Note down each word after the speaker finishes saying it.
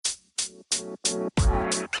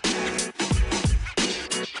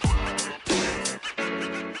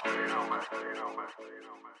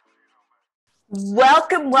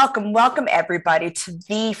Welcome, everybody, to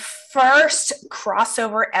the first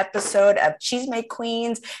crossover episode of Cheesemate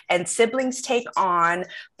Queens and Siblings Take On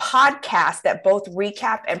podcast that both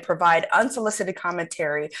recap and provide unsolicited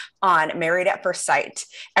commentary on Married at First Sight,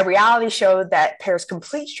 a reality show that pairs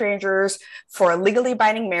complete strangers for a legally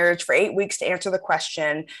binding marriage for 8 weeks to answer the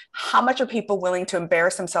question, how much are people willing to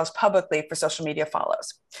embarrass themselves publicly for social media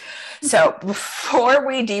follows? So before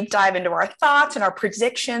we deep dive into our thoughts and our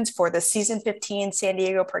predictions for the season 15 San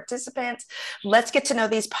Diego participants, let's get to know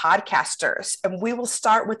these podcasters. And we will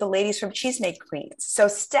start with the ladies from Cheesemate Queens. So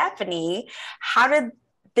Stephanie, how did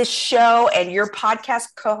this show and your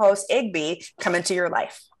podcast co-host Igby come into your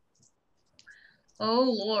life?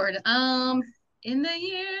 Oh Lord. In the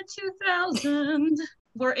year 2000,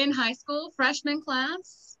 we're in high school, freshman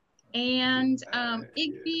class, and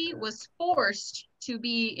Igby was forced to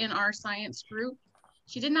be in our science group.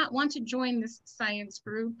 She did not want to join this science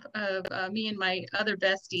group of me and my other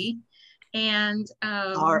bestie. And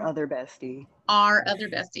our other bestie,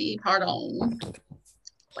 pardon,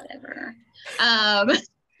 whatever.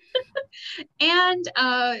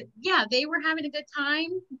 Yeah, they were having a good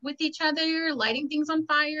time with each other, lighting things on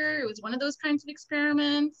fire. It was one of those kinds of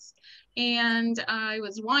experiments. And I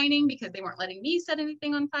was whining because they weren't letting me set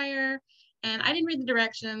anything on fire. And I didn't read the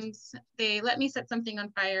directions. They let me set something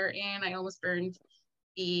on fire and I almost burned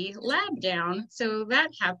the lab down. So that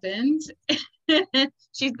happened.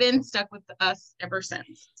 She's been stuck with us ever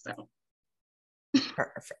since. So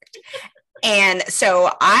perfect. And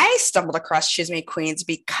so I stumbled across Cheesemate Queens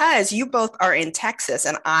because you both are in Texas,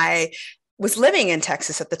 and I was living in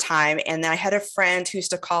Texas at the time, and I had a friend who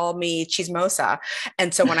used to call me Chismosa.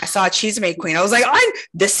 And so when I saw Cheesemate Queen, I was like,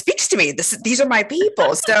 this speaks to me. These are my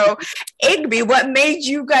people. So Igby, what made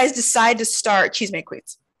you guys decide to start Cheesemate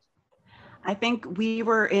Queens? I think we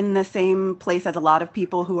were in the same place as a lot of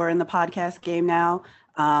people who are in the podcast game now.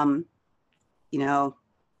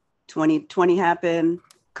 2020 happened,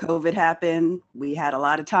 COVID happened. We had a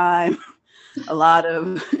lot of time, a lot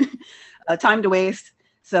of time to waste.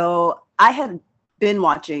 So I had been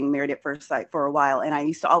watching Married at First Sight for a while, and I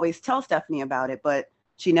used to always tell Stephanie about it, but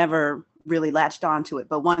she never really latched onto it.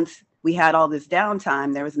 But once we had all this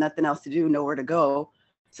downtime, there was nothing else to do, nowhere to go.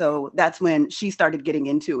 So that's when she started getting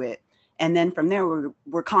into it. And then from there,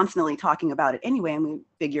 we're constantly talking about it anyway, and we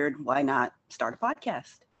figured, why not start a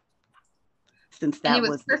podcast? Since that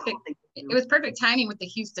was perfect. It was perfect timing with the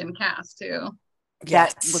Houston cast too.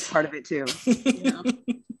 That was part of it too. Yeah.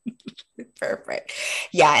 Perfect.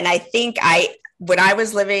 Yeah. And I think when I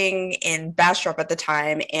was living in Bastrop at the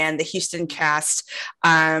time and the Houston cast,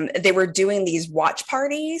 they were doing these watch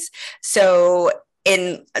parties. So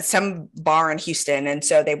in some bar in Houston. And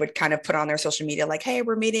so they would kind of put on their social media like, hey,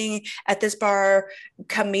 we're meeting at this bar,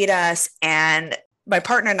 come meet us. And my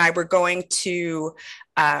partner and I were going to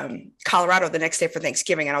Colorado the next day for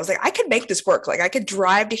Thanksgiving. And I was like, I could make this work. Like I could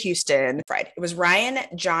drive to Houston. Friday. It was Ryan,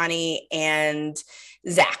 Johnny, and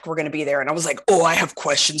Zach were going to be there. And I was like, I have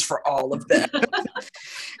questions for all of them.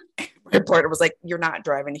 My partner was like, you're not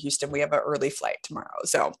driving to Houston. We have an early flight tomorrow.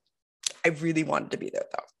 So I really wanted to be there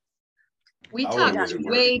though. We talked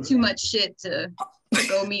way too much shit to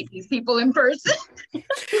go meet these people in person.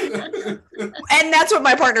 And that's what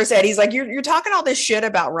my partner said. He's like, you're talking all this shit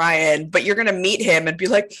about Ryan, but you're going to meet him and be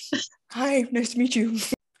like, hi, nice to meet you.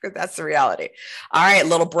 That's the reality. All right,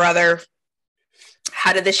 little brother.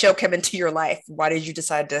 How did this show come into your life? Why did you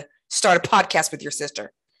decide to start a podcast with your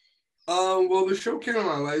sister? Well, the show came in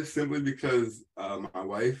my life simply because my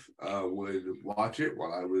wife would watch it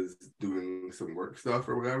while I was doing some work stuff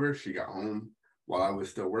or whatever. She got home while I was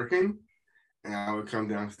still working, and I would come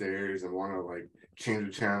downstairs and want to like change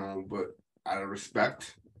the channel, but out of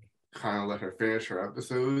respect, kind of let her finish her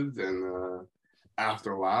episodes. And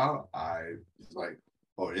after a while, I was like,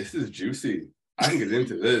 "Oh, this is juicy. I can get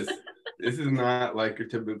into this. This is not like a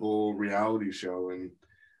typical reality show." And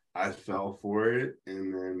I fell for it,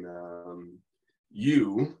 and then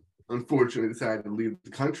you unfortunately decided to leave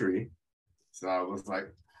the country. So I was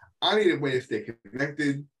like, I need a way to stay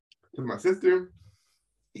connected to my sister.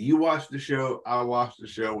 You watch the show, I watch the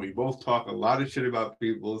show. We both talk a lot of shit about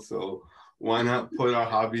people, so why not put our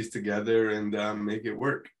hobbies together and make it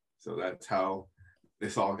work? So that's how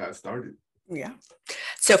this all got started. Yeah.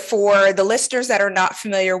 So for the listeners that are not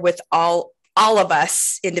familiar with all of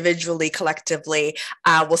us individually, collectively,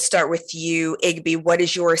 we'll start with you, Igby. What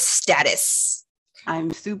is your status?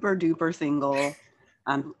 I'm super duper single.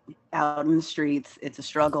 I'm out in the streets. It's a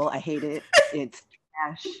struggle. I hate it. It's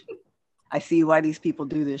trash. I see why these people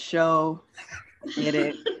do this show. Get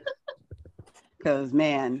it? Because,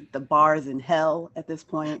 man, the bar is in hell at this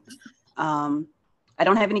point. I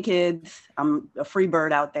don't have any kids. I'm a free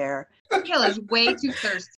bird out there. Gail is way too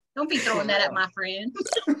thirsty. Don't be throwing that at my friend.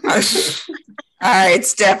 All right,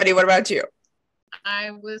 Stephanie, what about you?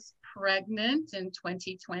 I was pregnant in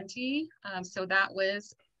 2020. So that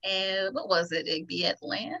was, what was it, Igby,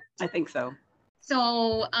 Atlanta? I think so.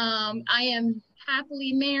 So I am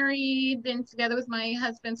happily married, been together with my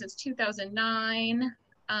husband since 2009.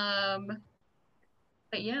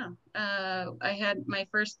 But yeah, I had my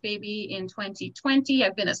first baby in 2020.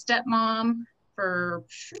 I've been a stepmom for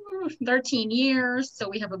 13 years. So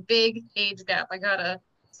we have a big age gap. I got a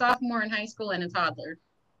sophomore in high school and a toddler.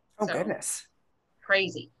 Oh, so, goodness.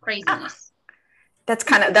 Craziness. That's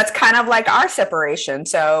kind of like our separation.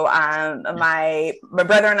 So my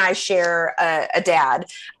brother and I share a dad,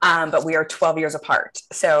 but we are 12 years apart.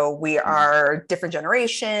 So we are different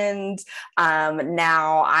generations.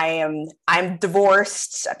 Now I'm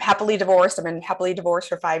divorced. I'm happily divorced. I've been happily divorced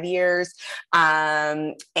for 5 years,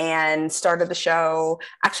 and started the show.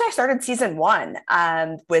 Actually, I started season 1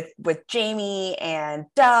 with Jamie and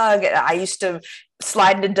Doug. I used to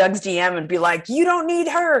slide into Doug's DM and be like, "You don't need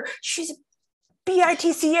her. She's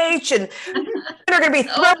BITCH and they're gonna be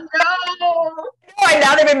thrown." Oh, no. And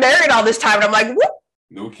now they've been married all this time, and I'm like, whoop.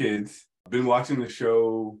 No kids. I've been watching the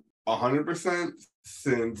show 100%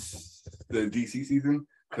 since the DC season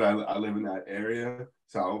because I live in that area.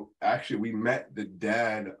 So actually, we met the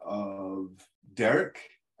dad of Derek,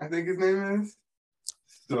 I think his name is.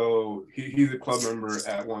 So he's a club member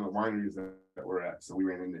at one of the wineries that we're at. So we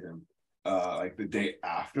ran into him like the day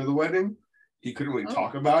after the wedding. He couldn't really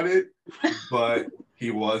talk about it, but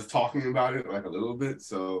he was talking about it like a little bit.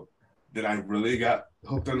 So then I really got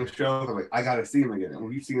hooked on the show. I'm like, I got to see him again. And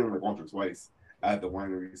we've seen him like once or twice at the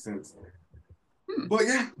winery since. But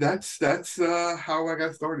yeah, that's how I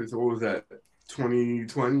got started. So what was that,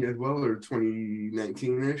 2020 as well, or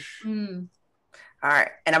 2019-ish? All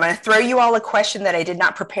right. And I'm going to throw you all a question that I did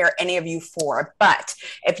not prepare any of you for. But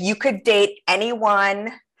if you could date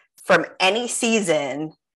anyone from any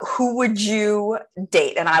season, who would you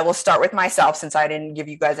date? And I will start with myself since I didn't give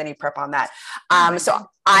you guys any prep on that. So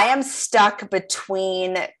I am stuck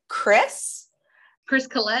between Chris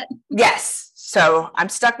Collette. Yes. So I'm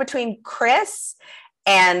stuck between Chris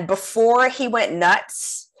and before he went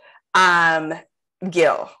nuts,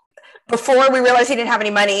 Gil. Before we realized he didn't have any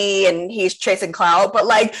money and he's chasing clout, but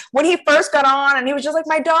like when he first got on and he was just like,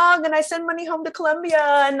 my dog, and I send money home to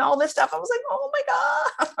Colombia and all this stuff, I was like, oh my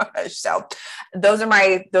gosh. So those are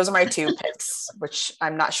my 2 picks, which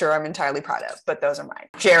I'm not sure I'm entirely proud of, but those are mine.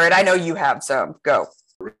 Jared, I know you have some. Go.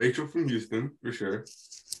 Rachel from Houston for sure,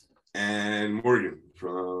 and Morgan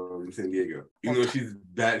from San Diego. Even though she's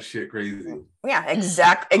batshit crazy. Yeah,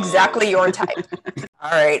 exactly your type.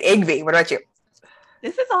 All right, Igby, what about you?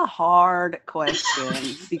 This is a hard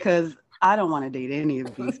question because I don't want to date any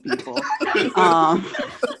of these people.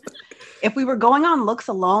 If we were going on looks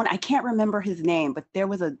alone, I can't remember his name, but there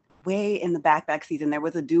was a way in the back season, there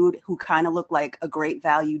was a dude who kind of looked like a great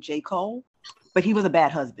value J. Cole, but he was a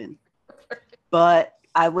bad husband. But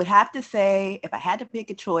I would have to say, if I had to pick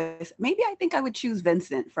a choice, maybe I think I would choose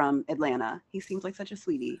Vincent from Atlanta. He seems like such a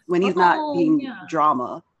sweetie when he's not being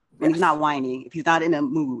drama, when he's not whining, if he's not in a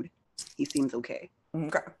mood, he seems okay.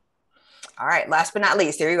 Okay. All right. Last but not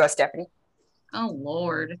least, here you go, Stephanie. Oh,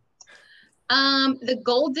 Lord. The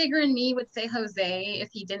gold digger in me would say Jose if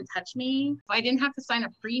he didn't touch me. If I didn't have to sign a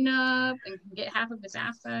prenup and get half of his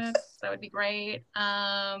assets, that would be great.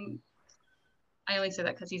 I only say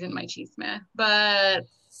that because he's in my chisme. But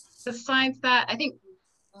besides that, I think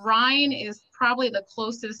Ryan is probably the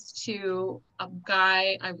closest to a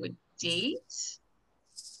guy I would date.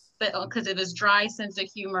 But because of his dry sense of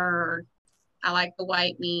humor, I like the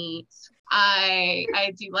white meat.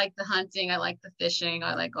 I do like the hunting. I like the fishing.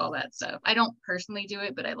 I like all that stuff. I don't personally do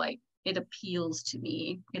it, but it appeals to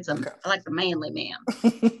me. I like the manly man.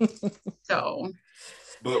 So.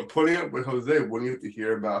 But putting up with Jose, wouldn't you have to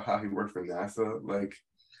hear about how he worked for NASA? Like,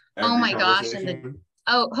 oh my gosh.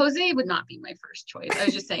 Jose would not be my first choice. I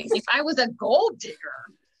was just saying, if I was a gold digger,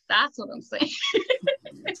 that's what I'm saying.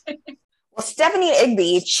 Well, Stephanie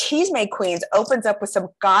Igby, Cheesemate Queens, opens up with some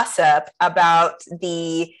gossip about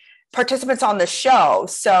the participants on the show.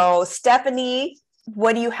 So, Stephanie,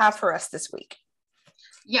 what do you have for us this week?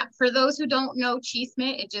 Yeah, for those who don't know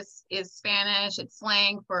Cheesemate, it just is Spanish. It's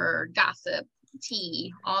slang for gossip,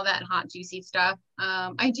 tea, all that hot, juicy stuff.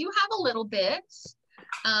 I do have a little bit.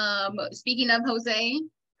 Speaking of Jose,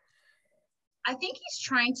 I think he's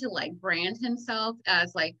trying to like brand himself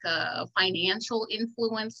as like a financial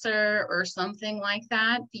influencer or something like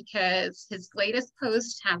that, because his latest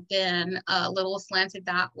posts have been a little slanted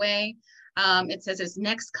that way. It says his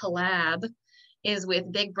next collab is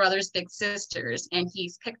with Big Brothers Big Sisters, and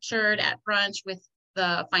he's pictured at brunch with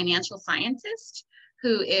the financial scientist,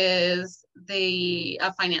 who is a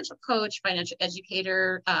financial coach, financial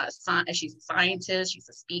educator. She's a scientist, she's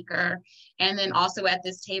a speaker. And then also at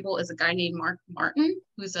this table is a guy named Mark Martin,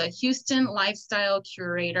 who's a Houston lifestyle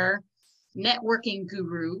curator, networking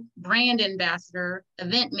guru, brand ambassador,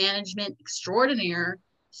 event management extraordinaire,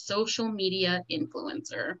 social media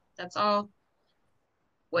influencer. That's all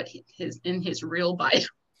what his in his real bio.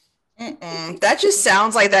 That just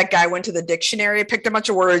sounds like that guy went to the dictionary, picked a bunch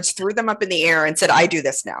of words, threw them up in the air, and said, I do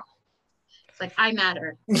this now. It's like, I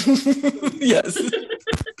matter. Yes.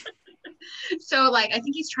 So, like, I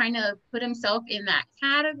think he's trying to put himself in that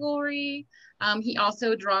category. He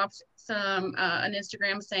also dropped an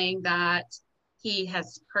Instagram saying that he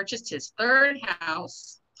has purchased his third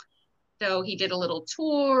house. So he did a little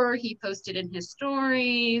tour. He posted in his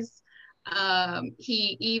stories.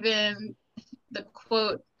 The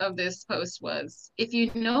quote of this post was, if you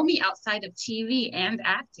know me outside of TV and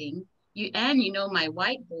acting, you know my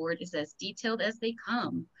whiteboard is as detailed as they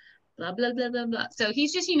come, blah, blah, blah, blah, blah. So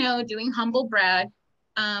he's just, doing humble brag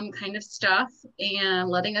kind of stuff and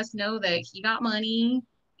letting us know that he got money.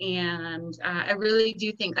 And I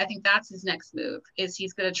think that's his next move, is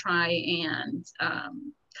he's going to try and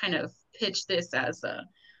kind of pitch this as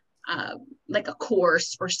like a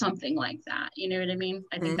course or something like that. You know what I mean?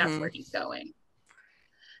 I think that's where he's going.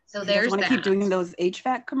 So there's want to keep doing those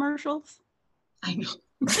HVAC commercials. I know.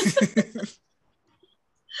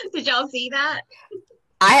 Did y'all see that?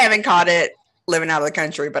 I haven't caught it living out of the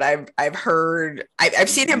country, but I've heard, I've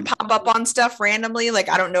seen him pop up on stuff randomly. Like,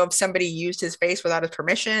 I don't know if somebody used his face without his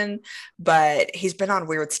permission, but he's been on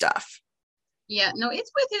weird stuff. Yeah, no,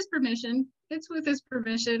 it's with his permission. It's with his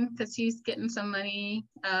permission, because he's getting some money.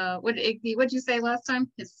 What'd you say last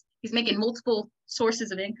time? He's making multiple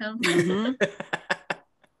sources of income. Mm-hmm.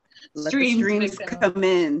 Let the streams come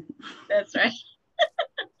in. That's right.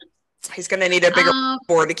 He's going to need a bigger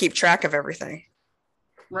board to keep track of everything.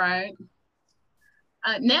 Right.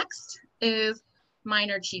 Next is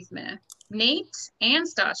Minor Chisme. Nate and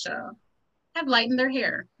Stasha have lightened their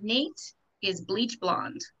hair. Nate is bleach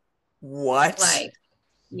blonde. What?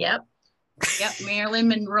 Yep, Marilyn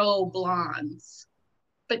Monroe blondes.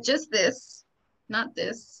 But just this, not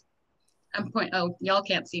this. Y'all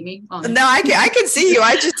can't see me. No, I can see you.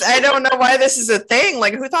 I don't know why this is a thing.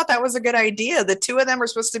 Like, who thought that was a good idea? The two of them are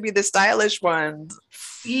supposed to be the stylish ones.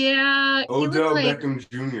 Yeah. Odell Beckham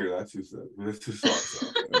Jr. That's who said. That's who saw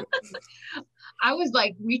it. I was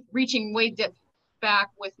like reaching way back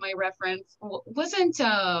with my reference. Wasn't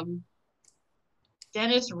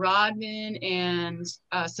Dennis Rodman and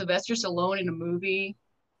Sylvester Stallone in a movie?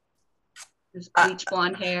 His bleach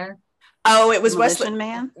blonde hair. Oh, it was Wesley Wesley.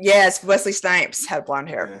 Man. Yes, Wesley Snipes had blonde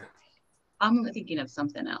hair. Yeah. I'm thinking of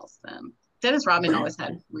something else then. Dennis Rodman always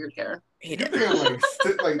had weird hair. He did.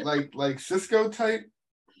 like Cisco type.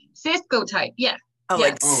 Cisco type, yeah. Oh, yeah.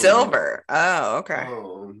 like silver. Oh, okay.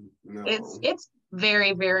 Oh no. It's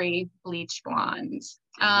very, very bleach blonde.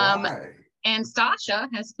 Why? And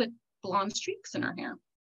Stasha has put blonde streaks in her hair.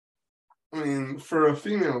 I mean, for a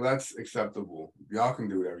female, that's acceptable. Y'all can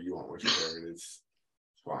do whatever you want with your hair. It's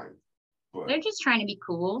fine. But they're just trying to be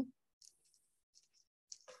cool.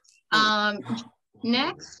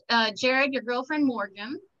 Next, Jared, your girlfriend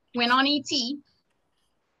Morgan, went on ET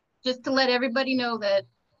just to let everybody know that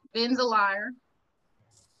Ben's a liar.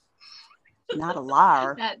 Not a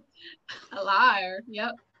liar. A liar,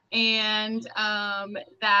 yep. And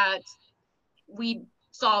that we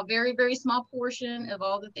saw a very, very small portion of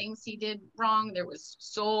all the things he did wrong. There was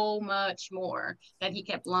so much more that he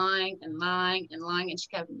kept lying and lying and lying, and she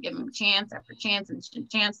kept giving him chance after chance and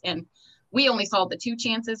chance. And we only saw the 2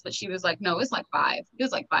 chances, but she was like, no, it's like 5. It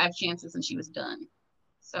was like 5 chances, and she was done.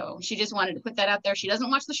 So she just wanted to put that out there. She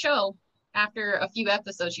doesn't watch the show. After a few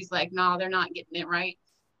episodes, she's like, no, they're not getting it right.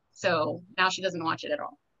 So now she doesn't watch it at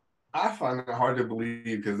all. I find it hard to believe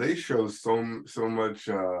because they show so much,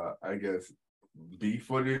 I guess, B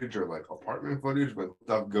footage or like apartment footage when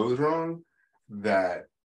stuff goes wrong that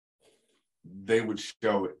they would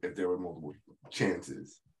show it if there were multiple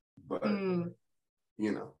chances. But you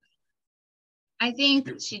know, I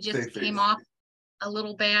think she just came off a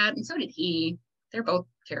little bad, and so did he. They're both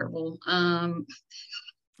terrible.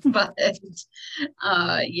 But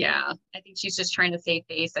yeah, I think she's just trying to save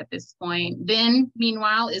face at this point. Ben,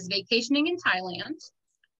 meanwhile, is vacationing in Thailand.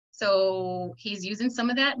 So he's using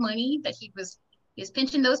some of that money that he's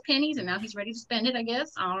pinching those pennies, and now he's ready to spend it, I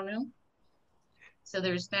guess. I don't know. So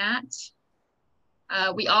there's that.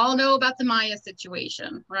 We all know about the Maya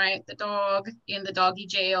situation, right? The dog in the doggy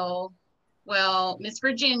jail. Well, Miss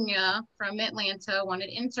Virginia from Atlanta wanted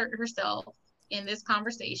to insert herself in this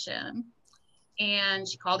conversation, and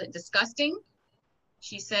she called it disgusting.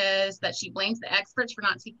 She says that she blames the experts for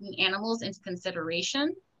not taking animals into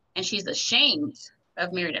consideration, and she's ashamed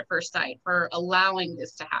of Married at First Sight for allowing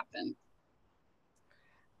this to happen.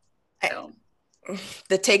 So.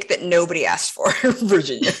 The take that nobody asked for,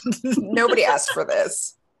 Virginia. Nobody asked for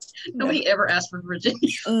this. Nobody ever asked for Virginia.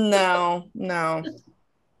 No.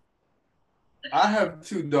 I have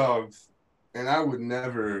 2 dogs, and I would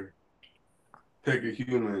never pick a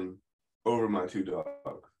human over my 2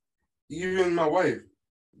 dogs. Even my wife,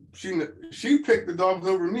 she picked the dogs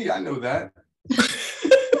over me. I know that.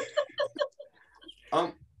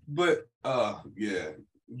 But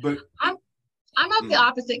I'm of the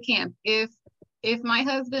opposite camp. If my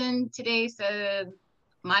husband today said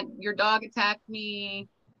your dog attacked me,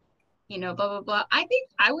 blah blah blah, I think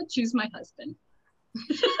I would choose my husband.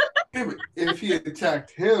 Yeah, but if he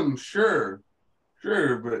attacked him, sure,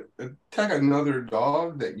 but attack another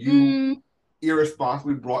dog that you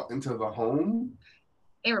irresponsibly brought into the home.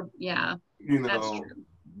 Yeah, that's true.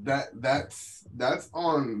 That's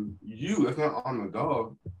on you. That's not on the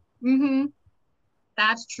dog. Mm-hmm.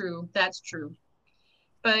 That's true.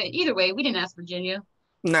 But either way, we didn't ask Virginia.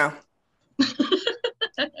 No.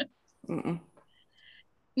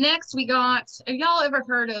 Next, we got, have y'all ever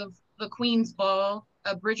heard of the Queen's Ball,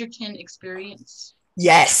 a Bridgerton experience?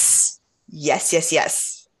 Yes.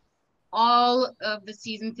 All of the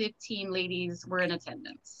season 15 ladies were in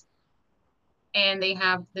attendance. And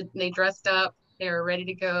they dressed up, they were ready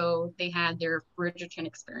to go. They had their Bridgerton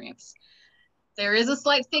experience. There is a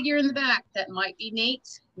slight figure in the back that might be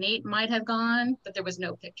Nate. Nate might have gone, but there was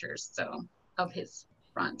no pictures of his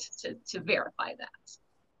front to verify that.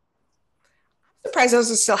 I'm surprised those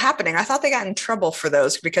are still happening. I thought they got in trouble for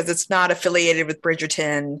those because it's not affiliated with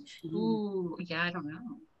Bridgerton. Ooh, yeah, I don't know.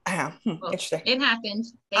 Well, interesting. It happened.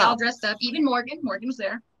 They all dressed up. Even Morgan was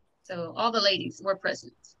there. So all the ladies were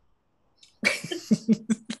present.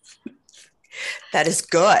 That is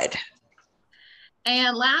good.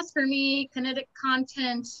 And last for me, Kinetic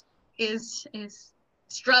Content is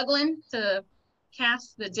struggling to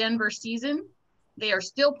cast the Denver season. They are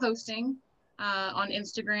still posting on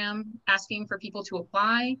Instagram, asking for people to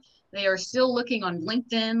apply. They are still looking on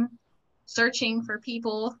LinkedIn, searching for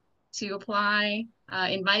people to apply,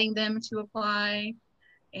 inviting them to apply.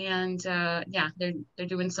 And they're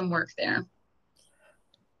doing some work there.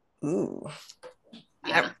 Ooh.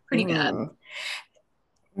 Yeah, pretty bad.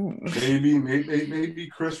 Maybe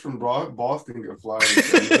Chris from Boston could fly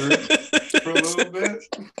to Denver for a little bit.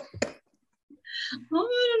 I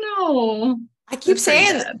don't know. I keep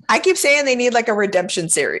saying they need like a redemption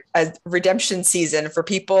season for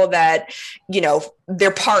people that,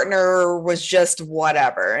 their partner was just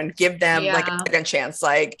whatever, and give them like a second chance.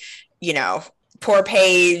 Like, poor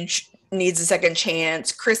Paige needs a second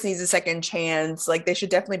chance. Chris needs a second chance. Like, they should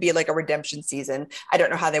definitely be like a redemption season. I don't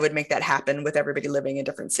know how they would make that happen with everybody living in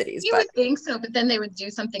different cities. You would think so, but then they would do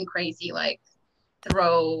something crazy, like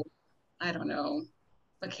throw, I don't know,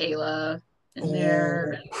 Michaela in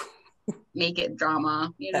there, make it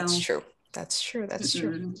drama. That's true.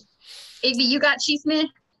 Mm-hmm. Igby, you got Chisme?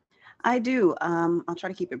 I do. I'll try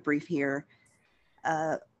to keep it brief here.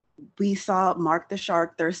 We saw Mark the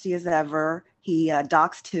Shark thirsty as ever. He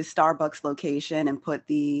doxed his Starbucks location and put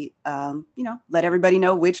the, let everybody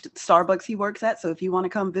know which Starbucks he works at. So if you want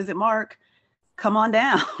to come visit Mark, come on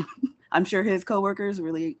down. I'm sure his coworkers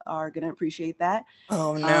really are going to appreciate that.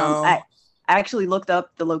 Oh, no. I actually looked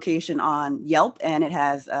up the location on Yelp, and it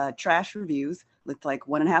has trash reviews. Looked like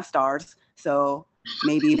 1.5 stars. So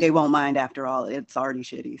maybe they won't mind after all. It's already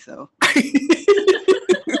shitty. So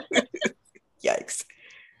yikes.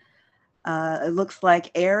 It looks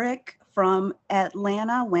like Eric from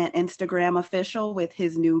Atlanta went Instagram official with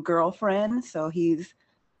his new girlfriend. So he's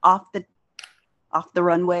off the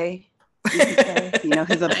runway, you could say.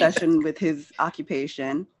 His obsession with his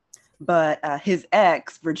occupation. But his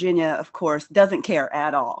ex, Virginia, of course, doesn't care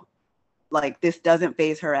at all. Like, this doesn't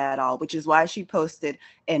faze her at all, which is why she posted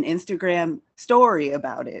an Instagram story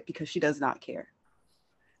about it, because she does not care.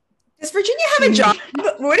 Does Virginia have a job?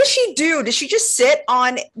 What does she do? Does she just sit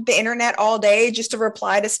on the internet all day just to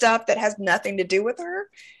reply to stuff that has nothing to do with her?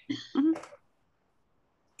 Mm-hmm.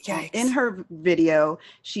 Yikes. In her video,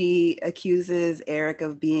 she accuses Eric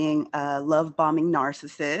of being a love-bombing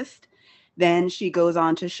narcissist. Then she goes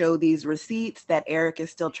on to show these receipts that Eric is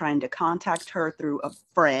still trying to contact her through a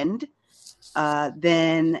friend.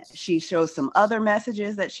 Then she shows some other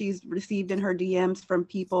messages that she's received in her DMs from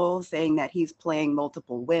people saying that he's playing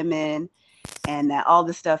multiple women, and that all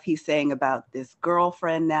the stuff he's saying about this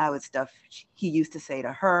girlfriend now is stuff he used to say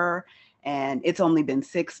to her. And it's only been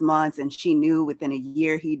 6 months, and she knew within a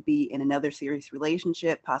year he'd be in another serious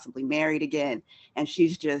relationship, possibly married again. And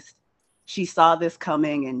she saw this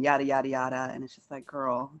coming and yada, yada, yada. And it's just like,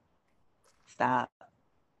 girl, stop.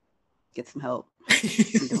 Get some help.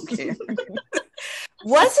 We don't care.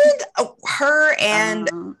 Wasn't her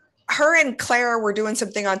and Clara were doing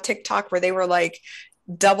something on TikTok where they were like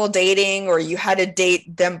double dating, or you had to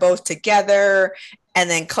date them both together, and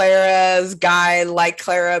then Clara's guy liked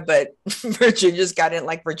Clara, but Virginia's guy didn't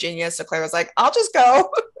like Virginia, so Clara's like, I'll just go.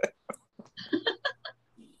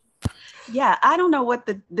 Yeah, I don't know what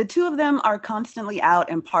the two of them are constantly out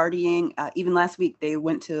and partying. Even last week, they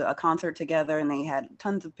went to a concert together and they had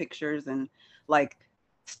tons of pictures and like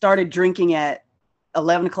started drinking at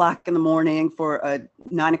 11 o'clock in the morning for a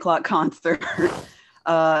 9 o'clock concert.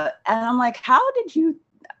 And I'm like, how did you,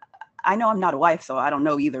 I know I'm not a wife, so I don't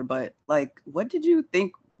know either, but like, what did you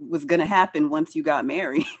think was going to happen once you got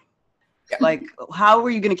married? Yeah. Like, how were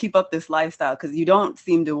you going to keep up this lifestyle? Because you don't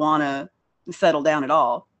seem to want to settle down at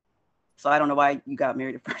all. So I don't know why you got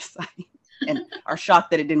married at first sight and are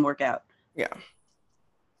shocked that it didn't work out. Yeah.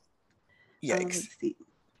 Yikes. Let's see.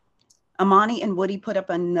 Amani and Woody put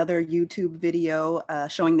up another YouTube video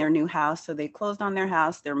showing their new house. So they closed on their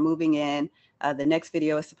house. They're moving in. The next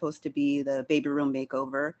video is supposed to be the baby room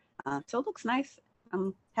makeover. So it looks nice.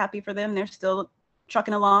 I'm happy for them. They're still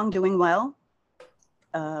trucking along, doing well.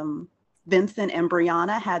 Vincent and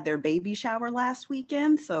Brianna had their baby shower last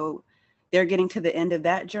weekend. So they're getting to the end of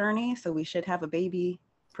that journey. So we should have a baby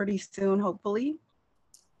pretty soon, hopefully.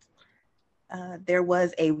 There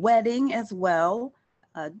was a wedding as well.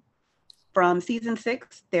 From season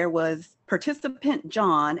 6, there was participant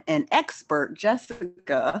John and expert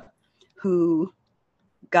Jessica, who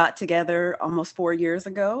got together almost 4 years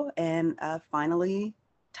ago and finally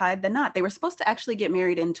tied the knot. They were supposed to actually get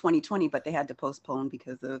married in 2020, but they had to postpone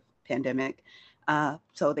because of pandemic.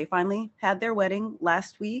 So they finally had their wedding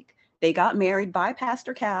last week. They got married by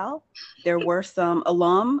Pastor Cal. There were some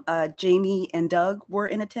alum. Jamie and Doug were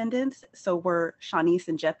in attendance. So were Shanice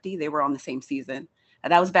and Jepti. They were on the same season.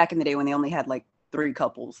 That was back in the day when they only had like 3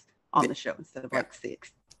 couples on the show instead of like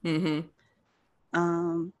 6. Mm-hmm.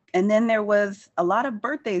 And then there was a lot of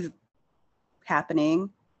birthdays happening.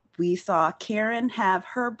 We saw Karen have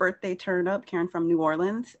her birthday turn up, Karen from New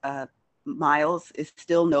Orleans. Miles is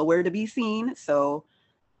still nowhere to be seen. So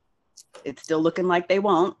it's still looking like they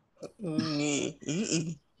won't.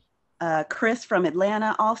 Chris from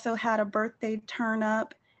Atlanta also had a birthday turn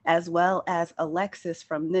up, as well as Alexis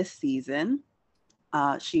from this season.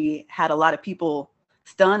 She had a lot of people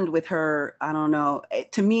stunned with her. I don't know.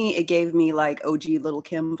 To me, it gave me like OG Little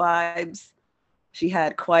Kim vibes. She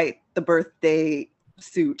had quite the birthday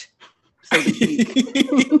suit, so to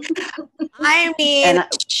speak. I mean,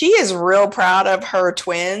 she is real proud of her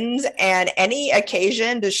twins, and any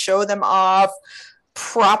occasion to show them off,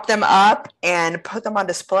 prop them up, and put them on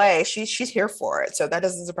display, she's here for it. So that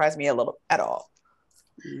doesn't surprise me at all.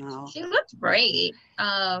 No. She looked great.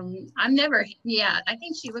 I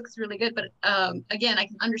think she looks really good. But again, I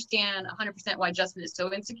can understand 100% why Justin is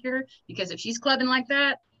so insecure, because if she's clubbing like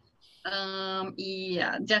that,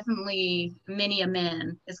 definitely many a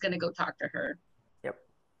man is going to go talk to her. Yep.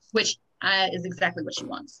 Which is exactly what she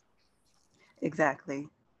wants. Exactly.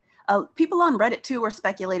 People on Reddit too were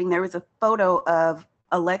speculating there was a photo of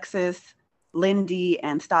Alexis, Lindy,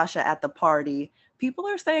 and Stasha at the party. People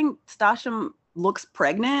are saying Stasha looks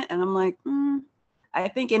pregnant, and I'm like, I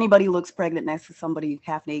think anybody looks pregnant next to somebody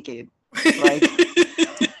half naked. Like,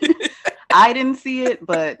 I didn't see it,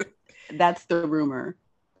 but that's the rumor.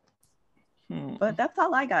 But that's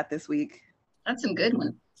all I got this week. That's some good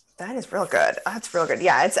one. That is real good. That's real good.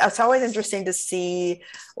 Yeah, it's always interesting to see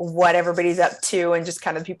what everybody's up to, and just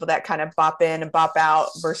kind of people that kind of bop in and bop out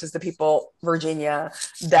versus the people, Virginia,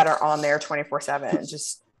 that are on there 24/7,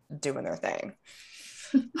 just doing their thing.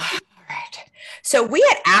 All right. So we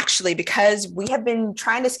had actually, because we have been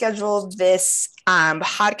trying to schedule this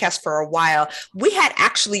podcast for a while, we had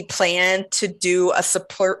actually planned to do a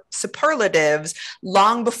superlatives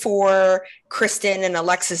long before Kristen and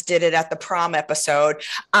Alexis did it at the prom episode.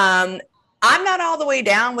 I'm not all the way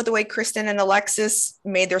down with the way Kristen and Alexis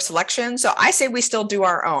made their selection, so I say we still do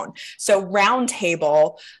our own. So round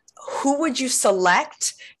table, who would you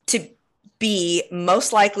select to be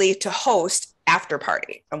most likely to host after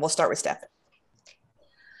party? And we'll start with Steph.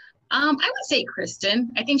 I would say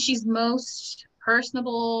Kristen. I think she's most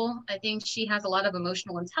personable. I think she has a lot of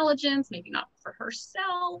emotional intelligence, maybe not for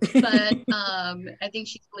herself, but I think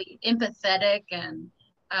she's really empathetic, and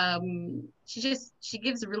she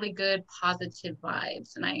gives really good positive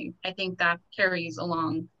vibes. And I think that carries a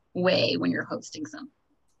long way when you're hosting something.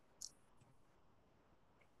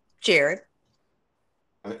 Jared.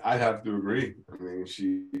 I'd have to agree. I mean,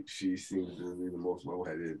 she seems to be the most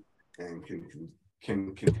level-headed and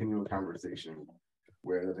can continue a conversation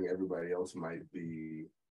where I think everybody else might be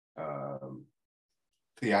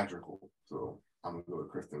theatrical. So I'm gonna go with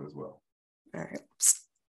Kristen as well. All right,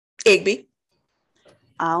 Igby.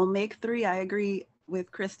 I'll make 3. I agree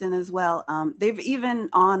with Kristen as well. They've even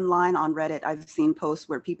online on Reddit, I've seen posts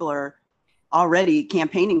where people are already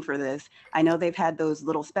campaigning for this. I know they've had those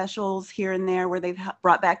little specials here and there where they've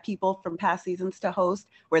brought back people from past seasons to host,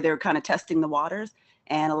 where they're kind of testing the waters.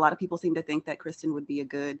 And a lot of people seem to think that Kristen would be a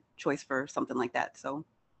good choice for something like that. So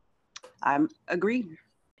I'm agree.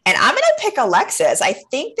 And I'm going to pick Alexis. I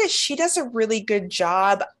think that she does a really good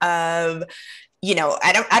job of,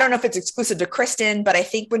 I don't know if it's exclusive to Kristen, but I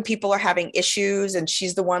think when people are having issues and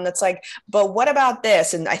she's the one that's like, but what about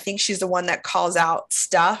this? And I think she's the one that calls out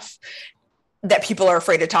stuff that people are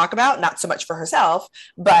afraid to talk about, not so much for herself,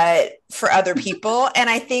 but for other people. And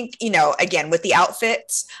I think, again, with the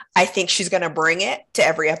outfits, I think she's going to bring it to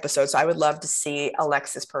every episode. So I would love to see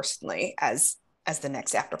Alexis personally as the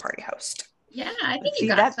next after party host. Yeah, I think you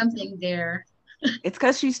got something there. It's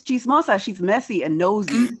because she's chismosa, she's messy and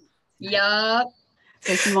nosy. Yup.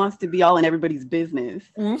 So she wants to be all in everybody's business.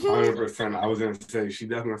 100%. I was going to say, she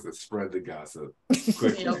definitely wants to spread the gossip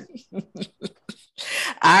quickly.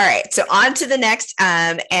 All right, so on to the next,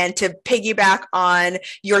 and to piggyback on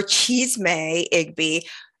your chisme, Igby,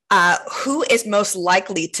 who is most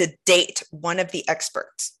likely to date one of the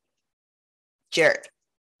experts? Jared.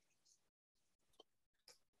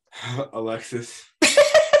 Alexis.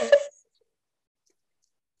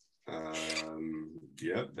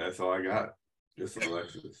 Yep, that's all I got. Just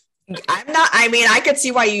Alexis. I could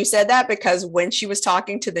see why you said that, because when she was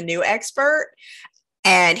talking to the new expert,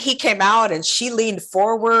 and he came out and she leaned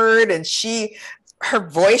forward and her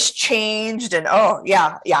voice changed, and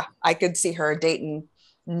I could see her dating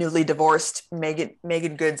newly divorced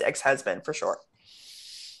Megan Good's ex-husband for sure.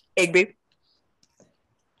 Igby.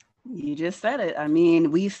 You just said it. I mean,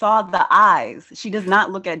 we saw the eyes. She does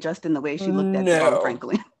not look at Justin the way she looked at Dawn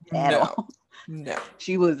Franklin at all. No.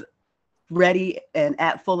 She was ready and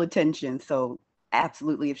at full attention. So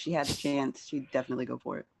absolutely, if she had the chance, she'd definitely go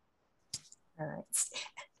for it. All right.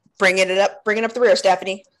 Bringing it up the rear,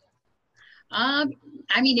 Stephanie.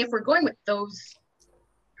 If we're going with those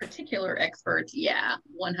particular experts,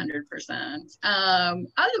 100%.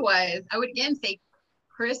 Otherwise, I would again say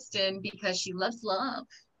Kristen, because she loves love.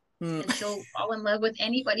 And she'll fall in love with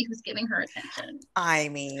anybody who's giving her attention. I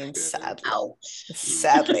mean, sadly. Ouch.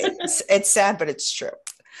 Sadly. It's sad, but it's true.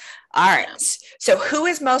 All right. Yeah. So who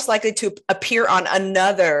is most likely to appear on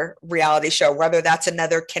another reality show, whether that's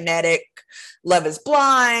another Kinetic, Love is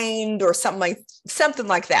Blind, or something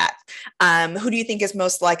like that? Who do you think is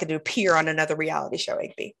most likely to appear on another reality show,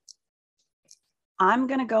 Igby? I'm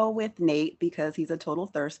going to go with Nate, because he's a total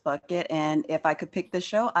thirst bucket. And if I could pick the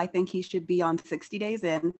show, I think he should be on 60 Days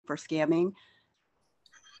In for scamming.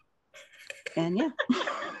 And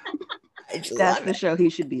that's the show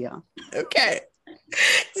he should be on. Okay.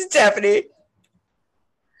 Stephanie.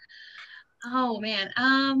 Oh man.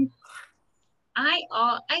 I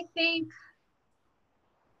think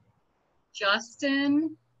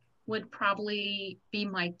Justin would probably be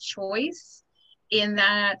my choice, in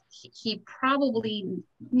that he probably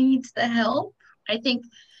needs the help. I think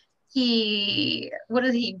he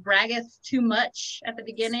braggeth too much at the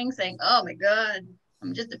beginning, saying, oh my God,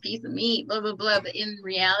 I'm just a piece of meat, blah, blah, blah. But in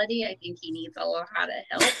reality, I think he needs a lot of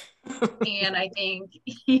help. And I think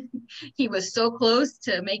he was so close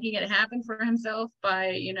to making it happen for himself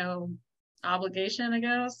by, obligation, I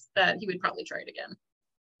guess, that he would probably try it again.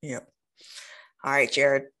 Yep. All right,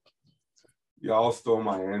 Jared. Y'all stole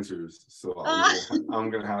my answers, so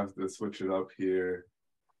I'm gonna have to switch it up here.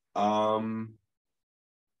 I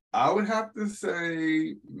would have to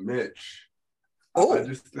say Mitch. I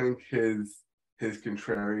just think his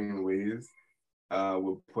contrarian ways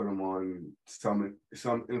will put him on some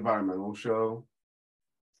environmental show,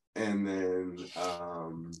 and then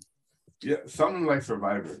something like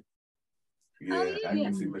Survivor. I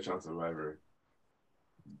can see Mitch on Survivor.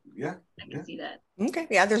 I can see that. Okay.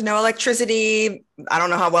 Yeah, there's no electricity. I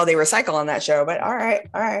don't know how well they recycle on that show, but all right.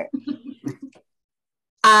 And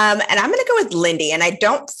I'm going to go with Lindy. And I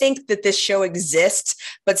don't think that this show exists,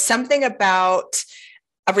 but something about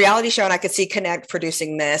a reality show, and I could see Connect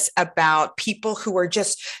producing this, about people who are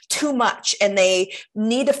just too much and they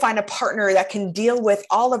need to find a partner that can deal with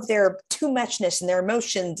all of their too muchness and their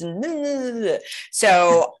emotions. And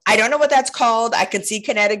so I don't know what that's called. I can see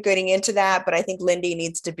Connect getting into that, but I think Lindy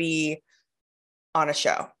needs to be on a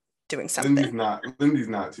show doing something. Lindy's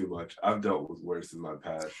not too much. I've dealt with worse in my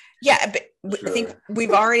past. Yeah, but sure. I think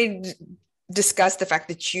we've already discussed the fact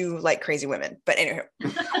that you like crazy women, but anyway.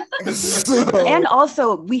 And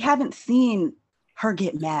also, we haven't seen her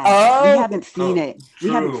get mad. We haven't seen it. True.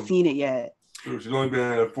 We haven't seen it yet. True. She's only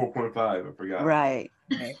been at a 4.5. I forgot. Right.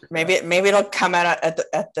 Maybe it'll come out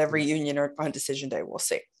at the reunion or on decision day. We'll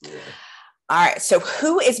see. Yeah. All right. So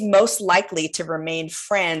who is most likely to remain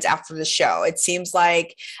friends after the show? It seems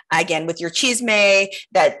like, again, with your Chisme,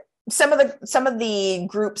 that some of the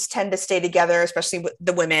groups tend to stay together, especially with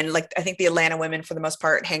the women. Like, I think the Atlanta women, for the most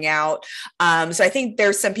part, hang out. So I think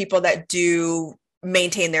there's some people that do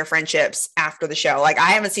maintain their friendships after the show. Like,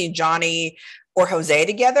 I haven't seen Johnny or Jose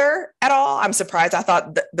together at all. I'm surprised. I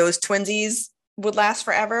thought those twinsies would last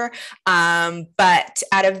forever. But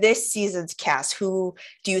out of this season's cast, who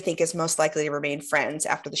do you think is most likely to remain friends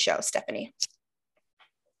after the show, Stephanie?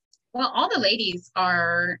 Well, all the ladies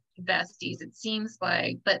are besties, it seems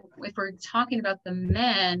like. But if we're talking about the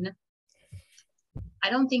men, I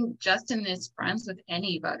don't think Justin is friends with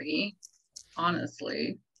anybody,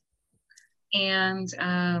 honestly. And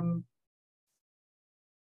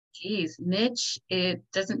Mitch, it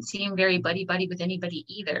doesn't seem very buddy with anybody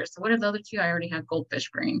either. So what are the other two? I already have goldfish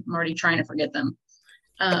brain. I'm already trying to forget them.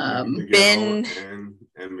 Ben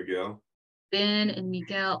and Miguel. Ben and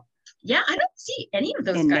Miguel. Yeah, I don't see any of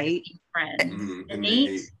those and guys Nate. being friends. Mm-hmm. And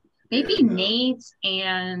Nate. Maybe Nate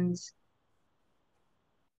and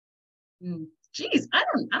I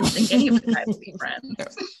don't think any of the guys will be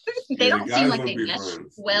friends. They don't seem like they mesh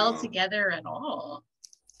well together at all.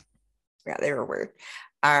 Yeah, they were weird.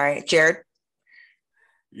 All right, Jared.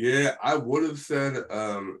 Yeah, I would have said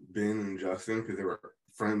Ben and Justin because they were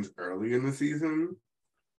friends early in the season,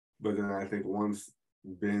 but then I think once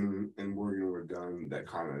Ben and Morgan were done, that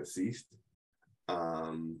kind of ceased.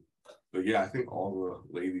 But yeah, I think all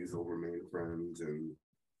the ladies will remain friends, and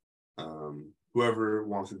whoever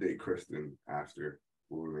wants to date Kristen after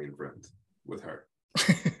will remain friends with her.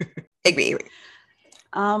 Agree.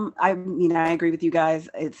 I mean, I agree with you guys.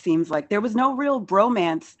 It seems like there was no real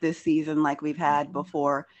bromance this season like we've had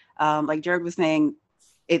before. Like Jared was saying,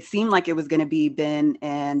 it seemed like it was going to be Ben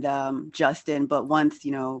and Justin, but once,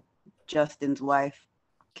 Justin's wife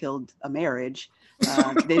killed a marriage,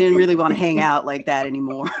 they didn't really want to hang out like that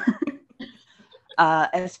anymore.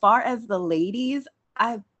 As far as the ladies,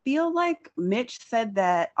 I feel like Mitch said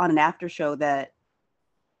that on an after show that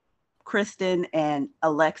Kristen and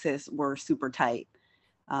Alexis were super tight.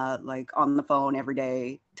 Like on the phone every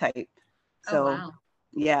day type. So, wow.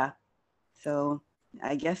 Yeah. So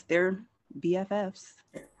I guess they're BFFs.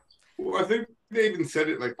 Well, I think they even said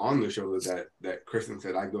it like on the show that Kristen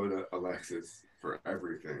said, I go to Alexis for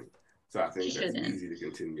everything. So I think that's easy to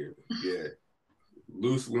continue. Yeah.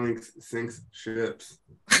 Loose links sinks ships.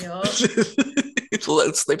 Yep.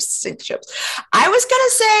 Loose links sink ships. I was going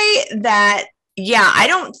to say that, yeah,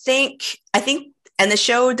 I think and the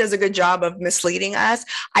show does a good job of misleading us.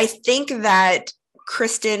 I think that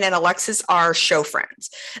Kristen and Alexis are show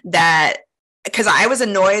friends. Because I was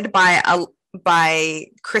annoyed by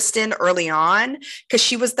Kristen early on, because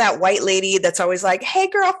she was that white lady that's always like, "Hey,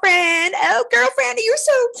 girlfriend! Oh, girlfriend, you're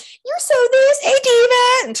so this. Hey,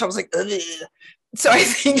 diva!" And so I was like, ugh. So I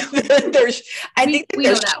think that we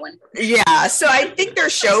know that one. Yeah. So I think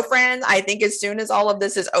they're show friends. I think as soon as all of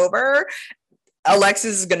this is over,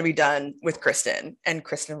 Alexis is going to be done with Kristen, and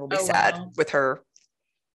Kristen will be sad with her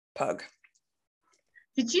pug.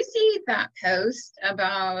 Did you see that post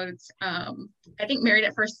about, I think Married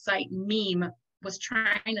at First Sight meme was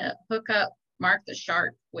trying to hook up Mark the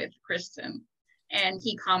Shark with Kristen, and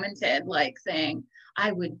he commented like saying,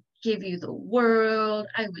 "I would give you the world.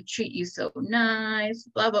 I would treat you so nice,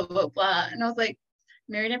 blah, blah, blah, blah." And I was like,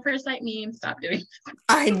 Married at First Sight meme, stop doing that.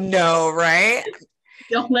 I know, right?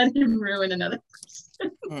 Don't let him ruin another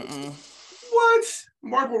person. What?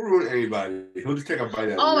 Mark will ruin anybody. He'll just take a bite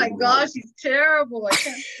out of Oh my gosh, he's terrible. I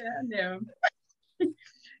can't stand him.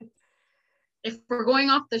 If we're going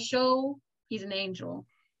off the show, he's an angel.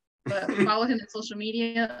 But follow him on social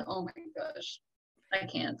media. Oh my gosh. I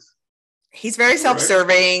can't. He's very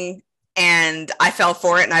self-serving, and I fell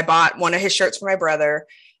for it, and I bought one of his shirts for my brother,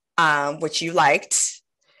 which you liked.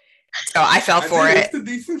 So I fell for it. It's a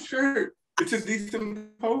decent shirt. It's a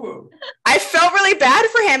decent polo. I felt really bad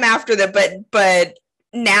for him after that, but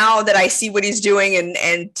now that I see what he's doing,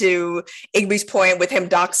 and to Igby's point with him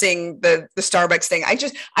doxing the Starbucks thing, I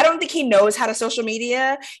don't think he knows how to social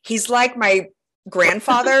media. He's like my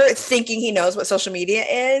grandfather thinking he knows what social media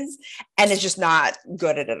is and is just not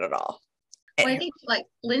good at it at all. Well, I think like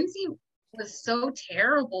Lindsay was so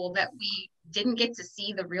terrible that we didn't get to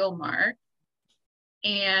see the real Mark,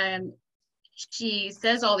 and she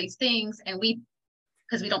says all these things, and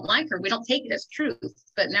because we don't like her, we don't take it as truth.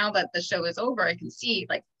 But now that the show is over, I can see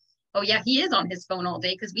like, oh yeah, he is on his phone all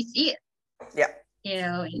day because we see it. Yeah. You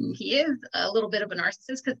know, and he is a little bit of a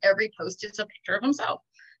narcissist because every post is a picture of himself.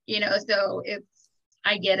 You know, so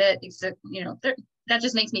I get it. Except, you know, that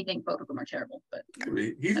just makes me think both of them are terrible. But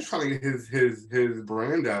he's trying to get his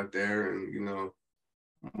brand out there, and you know,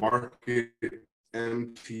 market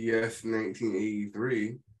MTS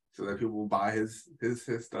 1983 so that people will buy his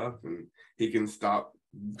stuff, and he can stop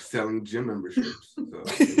selling gym memberships. So,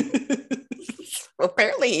 well,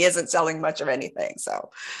 apparently he isn't selling much of anything. So,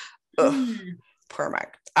 poor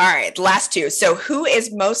Mark. All right, last two. So, who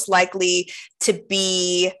is most likely to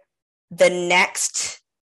be the next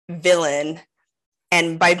villain?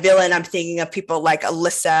 And by villain, I'm thinking of people like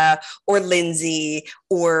Alyssa or Lindsay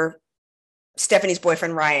or Stephanie's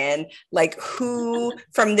boyfriend, Ryan. Like, who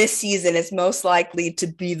from this season is most likely to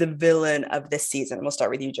be the villain of this season? We'll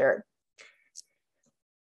start with you, Jared.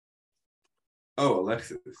 Oh,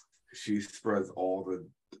 Alexis. She spreads all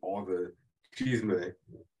the chisme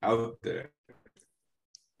out there.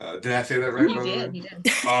 Did I say that right? You did.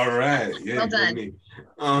 All right. Yeah, well done. Me.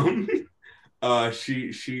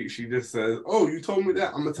 She just says, "Oh, you told me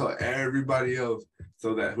that. I'm gonna tell everybody else,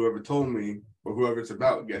 so that whoever told me or whoever it's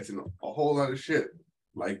about gets in a whole lot of shit,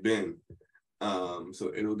 like Ben."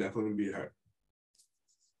 So it'll definitely be her.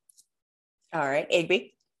 All right,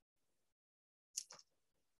 Igby.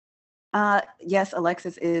 Yes,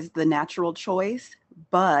 Alexis is the natural choice,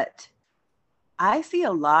 but I see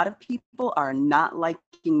a lot of people are not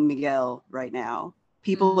liking Miguel right now.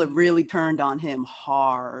 People have really turned on him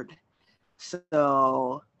hard.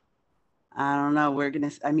 So I don't know.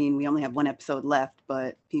 We only have one episode left,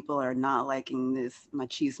 but people are not liking this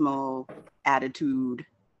machismo attitude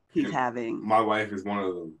he's having. My wife is one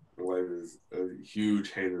of them. My wife is a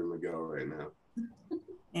huge hater of Miguel right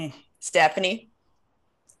now. Stephanie?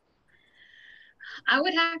 I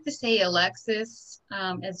would have to say Alexis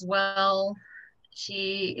as well.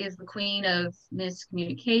 She is the queen of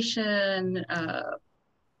miscommunication,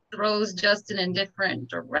 throws Justin in different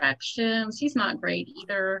directions. He's not great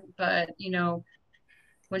either, but, you know,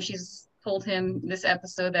 when she's told him this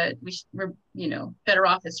episode that we're, you know, better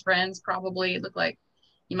off as friends, probably, it looked like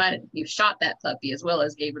you shot that puppy as well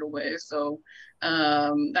as gave it away. So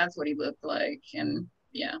that's what he looked like. And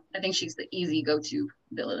yeah, I think she's the easy go-to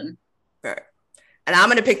villain. Right. And I'm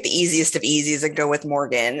going to pick the easiest of easies and go with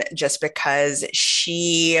Morgan, just because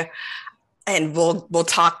and we'll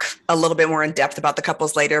talk a little bit more in depth about the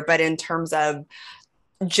couples later, but in terms of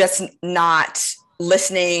just not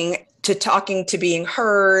listening to talking to being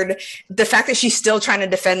heard, the fact that she's still trying to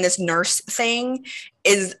defend this nurse thing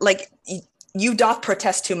is like, you doth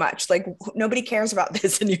protest too much. Like, nobody cares about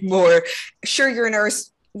this anymore. Sure, you're a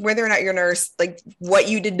nurse, whether or not you're a nurse, like what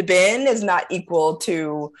you did to Ben is not equal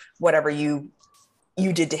to whatever you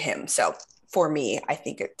did to him. So for me, I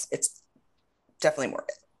think it's definitely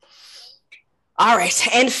Morgan. All right.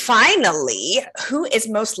 And finally, who is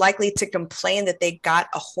most likely to complain that they got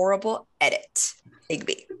a horrible edit?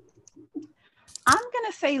 Igby. I'm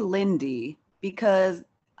going to say Lindy, because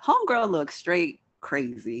homegirl looks straight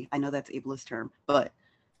crazy. I know that's ableist term, but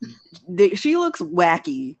she looks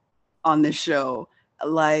wacky on this show.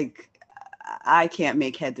 Like, I can't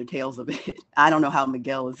make heads or tails of it. I don't know how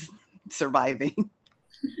Miguel is surviving.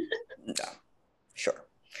 No, sure.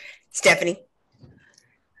 Stephanie?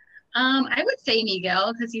 I would say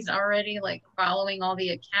Miguel, because he's already like following all the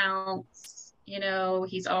accounts. You know,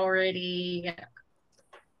 he's already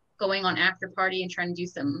going on after party and trying to do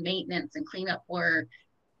some maintenance and cleanup work.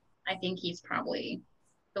 I think he's probably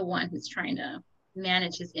the one who's trying to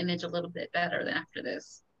manage his image a little bit better than after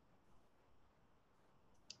this.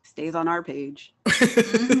 Stays on our page.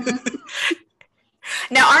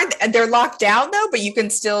 Now, they're locked down though, but you can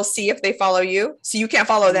still see if they follow you. So you can't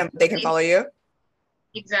follow them, but they can follow you.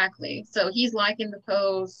 Exactly. So he's liking the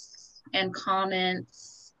posts and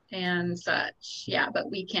comments and such. Yeah,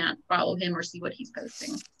 but we can't follow him or see what he's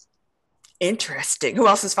posting. Interesting. Who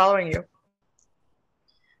else is following you?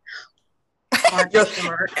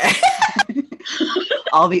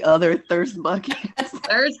 All the other thirst buckets.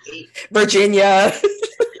 Thirsty. Virginia.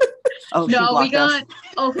 Oh, no, we got.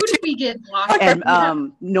 Who did we get blocked? And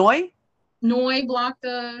Noi. Noi blocked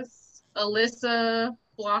us. Alyssa.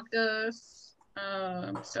 blocked us.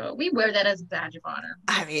 So we wear that as a badge of honor.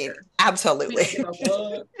 I mean, We absolutely. don't give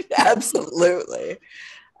a fuck. Absolutely.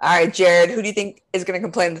 All right, Jared, who do you think is going to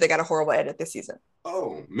complain that they got a horrible edit this season?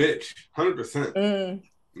 Oh, Mitch, 100%.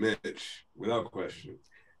 Mitch, without question.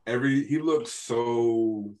 He looks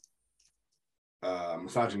so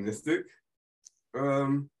misogynistic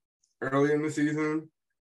early in the season,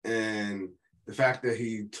 and the fact that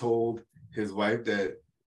he told his wife that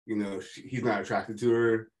he's not attracted to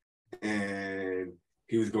her, and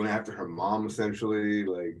he was going after her mom essentially,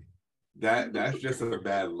 like that's just a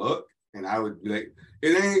bad look. And I would be like,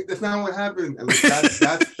 that's not what happened. And like,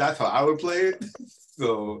 that's how I would play it.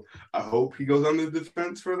 So I hope he goes on the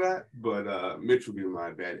defense for that. But Mitch would be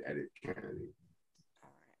my bad edit candidate.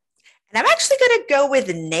 And I'm actually going to go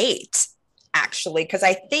with Nate, actually, because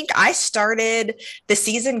I think I started the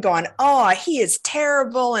season going, oh, he is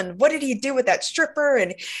terrible. And what did he do with that stripper?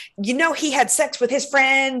 And, he had sex with his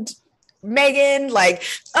friend, Megan, like,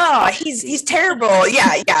 oh, he's terrible.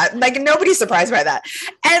 Yeah. Like nobody's surprised by that.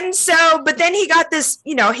 And so, but then he got this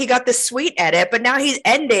sweet edit, but now he's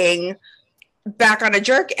ending back on a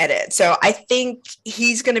jerk edit. So I think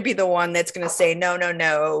he's going to be the one that's going to say,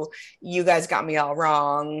 no, you guys got me all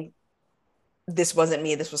wrong. This wasn't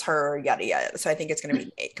me, this was her, yada, yada. So I think it's going to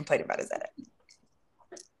be Nate complaining about his edit.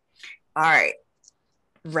 All right.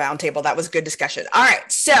 Roundtable. That was good discussion. All right.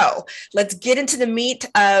 So let's get into the meat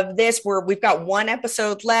of this, where we've got one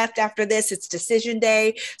episode left after this. It's decision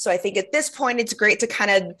day. So I think at this point, it's great to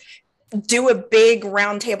kind of do a big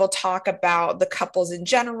roundtable talk about the couples in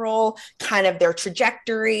general, kind of their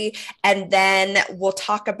trajectory, and then we'll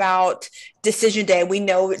talk about decision day. We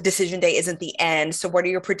know decision day isn't the end. So what are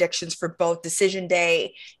your predictions for both decision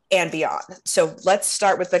day and beyond? So let's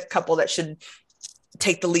start with the couple that should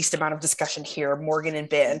take the least amount of discussion here, Morgan and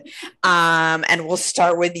Ben. And we'll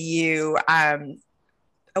start with you. I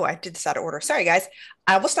did this out of order. Sorry, guys.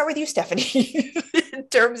 We'll start with you, Stephanie. In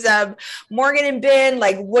terms of Morgan and Ben,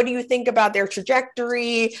 like, what do you think about their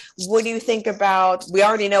trajectory? What do you think about, we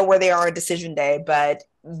already know where they are at decision day, but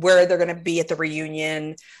where they're going to be at the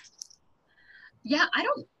reunion? Yeah, I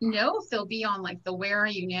don't know if they'll be on like the Where Are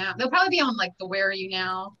You Now? They'll probably be on like the Where Are You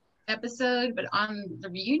Now episode, but on the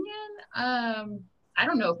reunion, I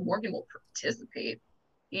don't know if Morgan will participate.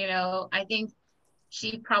 I think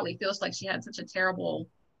she probably feels like she had such a terrible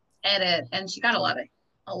edit, and she got a lot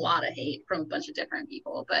of hate from a bunch of different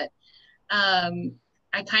people. But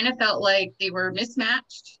I kind of felt like they were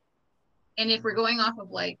mismatched. And if we're going off of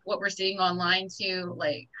like what we're seeing online too,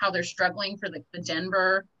 like how they're struggling for the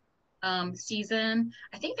Denver season,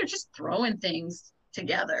 I think they're just throwing things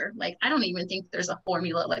together. Like I don't even think there's a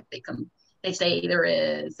formula like they say there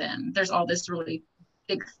is, and there's all this really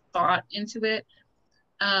big thought into it.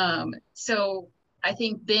 So I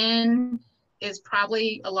think Ben is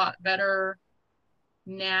probably a lot better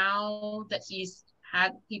now that he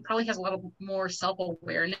probably has a lot of more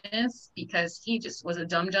self-awareness, because he just was a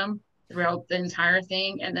dum-dum throughout the entire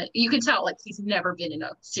thing. And that you can tell like he's never been in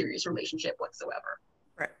a serious relationship whatsoever.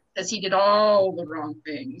 Right. Because he did all the wrong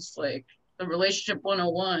things, like the relationship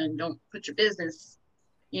 101, don't put your business,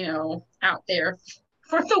 out there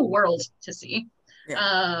for the world to see.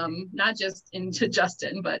 Yeah. Not just into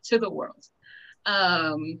Justin, but to the world.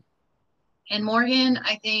 And Morgan,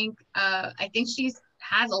 I think she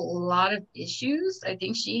has a lot of issues. I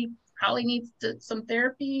think she probably needs some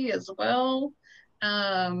therapy as well.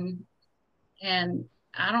 And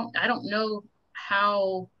I don't know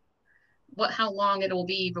how long it'll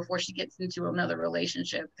be before she gets into another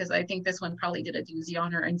relationship, because I think this one probably did a doozy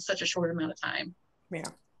on her in such a short amount of time. Yeah.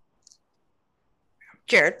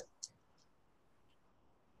 Jared.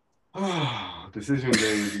 Decision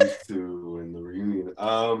day, these two in the reunion.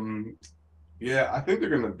 Yeah, I think they're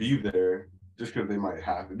gonna be there just because they might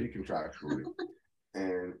have to be contractually,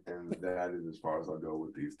 and that is as far as I'll go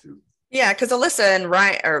with these two. Yeah, because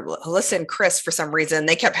Alyssa and Chris, for some reason,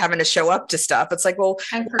 they kept having to show up to stuff. It's like, well,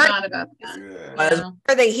 I forgot about that. Yeah. Why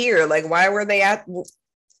are they here? Like, why were they at?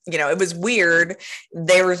 It was weird.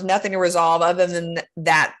 There was nothing to resolve other than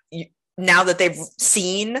that. Now that they've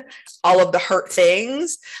seen all of the hurt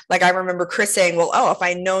things, like I remember Chris saying, well, if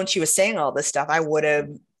I'd known she was saying all this stuff, I would have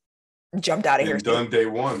jumped out of here. Done day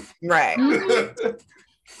one. Right.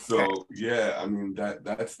 So yeah, I mean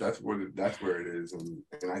that's where it is, and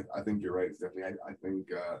I think you're right, Stephanie. I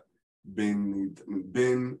think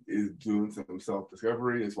Ben is doing some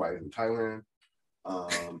self-discovery. That's why he's in Thailand.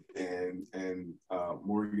 And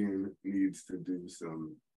Morgan needs to do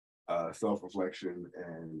some self-reflection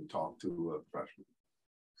and talk to a professional.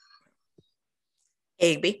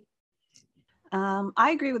 Igby.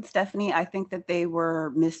 I agree with Stephanie. I think that they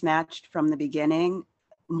were mismatched from the beginning.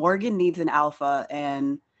 Morgan needs an alpha,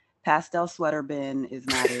 and pastel sweater bin is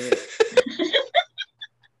not it.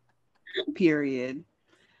 Period.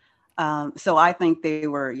 So I think they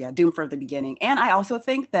were, doomed from the beginning. And I also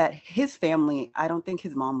think that his family, I don't think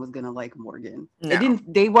his mom was gonna like Morgan. No.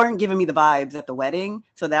 They weren't giving me the vibes at the wedding,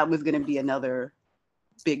 so that was gonna be another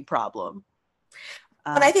big problem.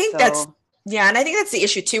 But I think and I think that's the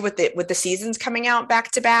issue too with the seasons coming out back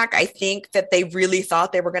to back. I think that they really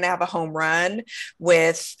thought they were going to have a home run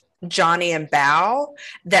with Johnny and Bao,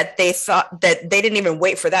 that they thought that they didn't even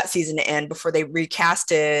wait for that season to end before they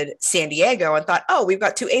recasted San Diego and thought, oh, we've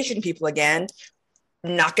got 2 Asian people again,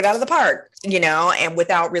 knock it out of the park, and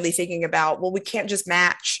without really thinking about, well, we can't just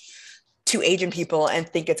match 2 Asian people and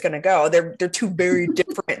think it's going to go. They're 2 very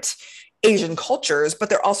different Asian cultures,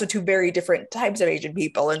 but they're also 2 very different types of Asian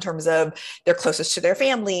people in terms of they're closest to their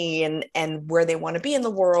family and where they want to be in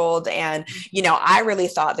the world. And, I really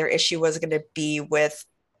thought their issue was going to be with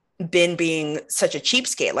Bin being such a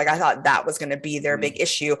cheapskate. Like, I thought that was going to be their big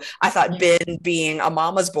issue. I thought Bin being a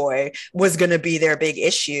mama's boy was going to be their big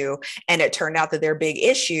issue. And it turned out that their big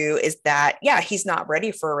issue is that, he's not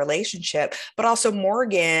ready for a relationship, but also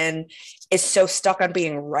Morgan is so stuck on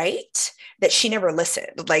being right that she never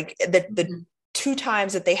listened. Like the 2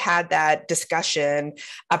 times that they had that discussion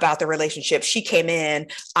about the relationship, she came in,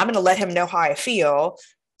 I'm going to let him know how I feel.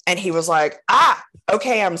 And he was like,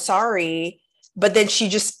 okay, I'm sorry. But then she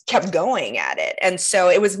just kept going at it. And so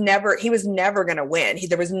he was never going to win. He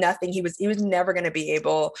was never going to be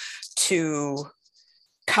able to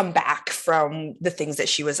come back from the things that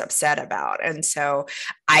she was upset about. And so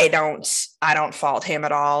I don't fault him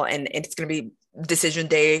at all. And it's going to be decision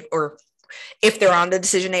day, or if they're on the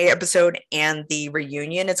decision day episode and the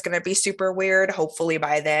reunion, it's going to be super weird. Hopefully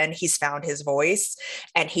by then he's found his voice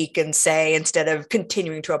and he can say, instead of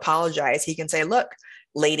continuing to apologize, he can say, look,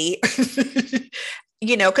 lady,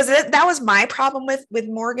 because that was my problem with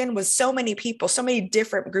Morgan, was so many people, so many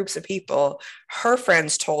different groups of people. Her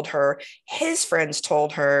friends told her, his friends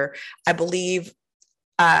told her, I believe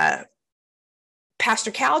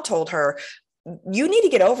Pastor Cal told her, you need to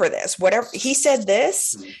get over this. Whatever he said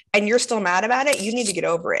this and you're still mad about it, you need to get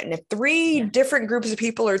over it. And if 3 different groups of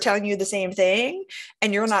people are telling you the same thing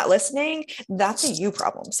and you're not listening, that's a you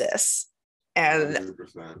problem, sis. And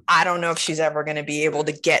 100%. I don't know if she's ever going to be able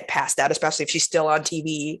to get past that, especially if she's still on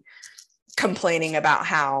TV complaining about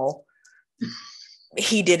how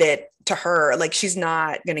he did it to her. Like, she's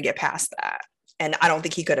not going to get past that. And I don't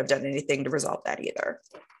think he could have done anything to resolve that either.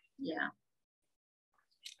 Yeah.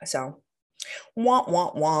 So,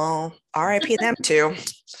 wah. R.I.P. them too.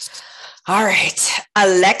 All right,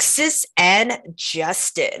 Alexis and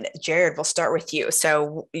Justin. Jared, we'll start with you.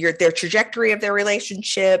 So their trajectory of their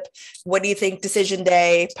relationship. What do you think decision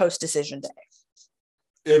day, post-decision day?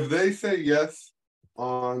 If they say yes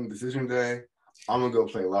on decision day, I'm going to go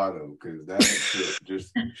play lotto, because that shit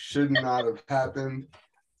just should not have happened.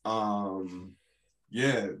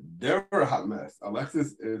 They're a hot mess.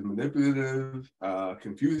 Alexis is manipulative,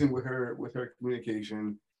 confusing with her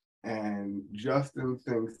communication. And Justin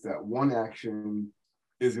thinks that one action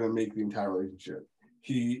is going to make the entire relationship.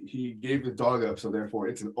 He gave his dog up, so therefore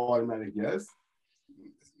it's an automatic yes.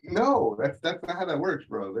 No, that's not how that works,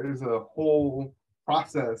 bro. There's a whole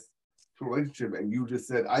process to a relationship, and you just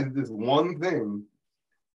said, I did this one thing,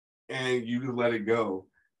 and you just let it go.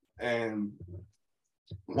 And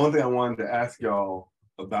one thing I wanted to ask y'all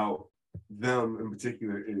about them in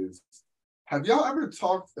particular is, have y'all ever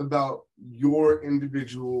talked about your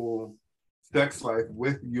individual sex life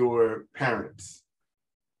with your parents?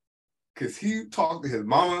 Because he talked to his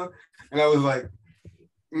mama, and I was like,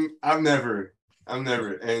 I've never.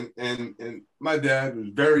 And my dad was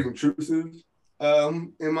very intrusive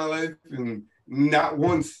in my life, and not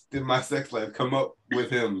once did my sex life come up with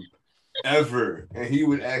him ever. And he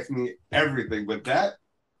would ask me everything, but that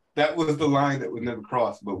was the line that was never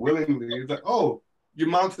crossed. But willingly, he was like, oh, your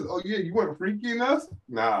mom said, oh yeah, you weren't freaky enough?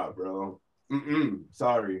 Nah, bro.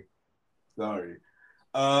 Sorry.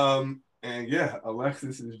 And yeah,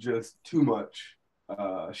 Alexis is just too much.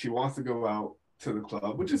 She wants to go out to the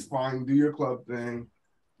club, which is fine, do your club thing.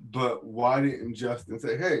 But why didn't Justin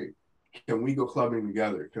say, hey, can we go clubbing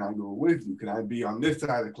together? Can I go with you? Can I be on this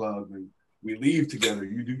side of the club and we leave together?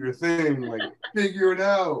 You do your thing, like figure it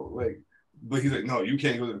out. Like, but he's like, no, you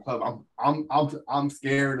can't go to the club. I'm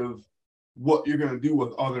scared of what you're gonna do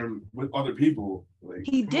with other people. Like,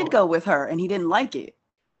 he did go with her and he didn't like it.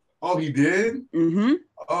 Oh, he did? Mm-hmm.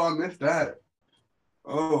 Oh, I missed that.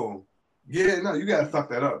 Oh, yeah, no, you gotta suck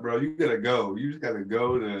that up, bro. You gotta go. You just gotta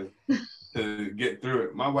go to get through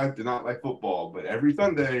it. My wife did not like football, but every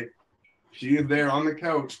Sunday she is there on the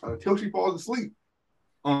couch until she falls asleep.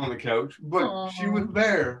 on the couch, but she was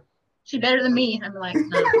there. She better than me. I'm like,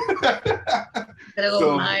 no. Gotta go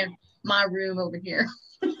So, my room over here.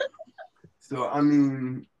 So I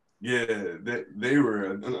mean, yeah, they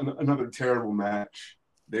were another terrible match.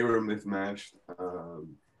 They were mismatched.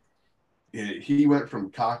 He went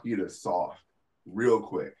from cocky to soft real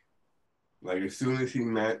quick. Like as soon as he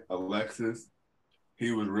met Alexis,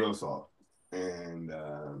 he was real soft and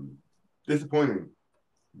disappointing.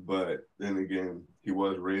 But then again, he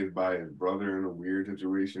was raised by his brother in a weird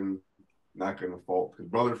situation. Not gonna fault his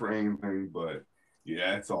brother for anything, but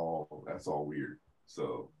yeah, that's all weird.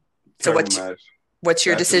 So what's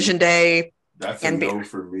your decision day? That's a no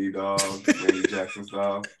for me, dog. Randy Jackson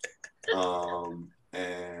style.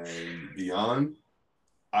 And beyond,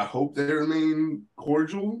 I hope they remain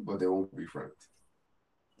cordial, but they won't be friends.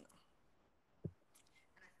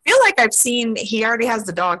 I feel like I've seen he already has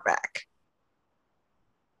the dog back.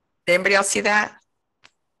 Did anybody else see that?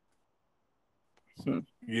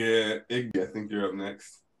 Yeah, Iggy, I think you're up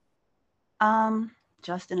next.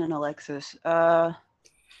 Justin and Alexis.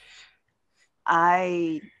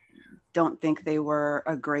 I don't think they were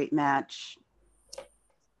a great match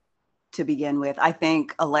to begin with. I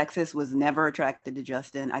think Alexis was never attracted to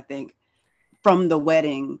Justin. I think from the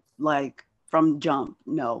wedding, like from jump,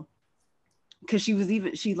 no. Because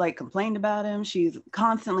she like complained about him. She's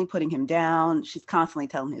constantly putting him down. She's constantly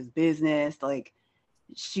telling his business. Like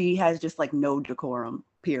she has just like no decorum,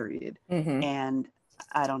 period. Mm-hmm. And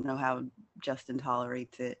I don't know how Justin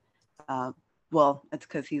tolerates it. Well, it's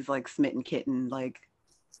because he's like smitten kitten. Like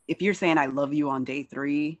if you're saying I love you on day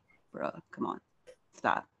 3, bro, come on,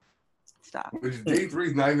 stop. Which day 3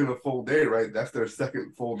 is not even a full day, right? That's their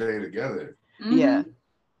second full day together. Mm-hmm. Yeah.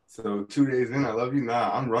 So 2 days in, I love you.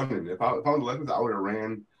 Nah, I'm running. If I was Alexis, I would have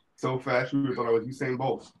ran so fast. You would have thought I was Usain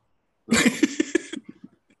Bolt. So.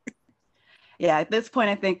 Yeah, at this point,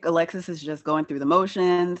 I think Alexis is just going through the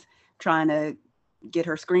motions, trying to get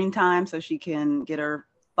her screen time so she can get her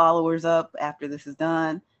followers up after this is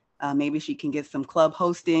done. Maybe she can get some club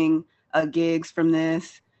hosting gigs from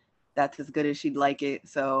this. That's as good as she'd like it.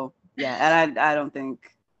 So yeah, and I don't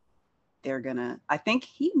think they're gonna. I think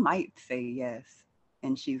he might say yes,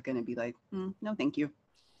 and she's gonna be like, no, thank you.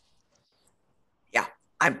 Yeah,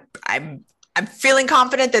 I'm feeling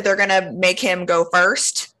confident that they're gonna make him go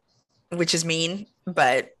first, which is mean,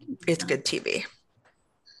 but it's good TV.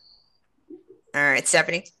 All right,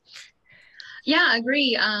 Stephanie. Yeah, I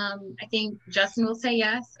agree. I think Justin will say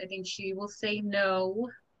yes. I think she will say no.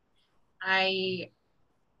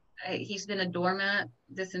 He's been a doormat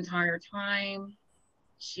this entire time.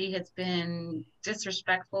 She has been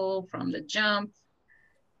disrespectful from the jump,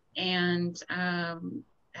 and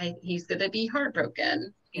he's gonna be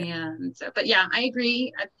heartbroken. Yeah. But yeah, I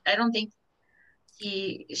agree. I don't think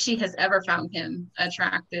she has ever found him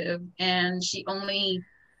attractive, and she only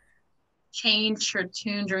changed her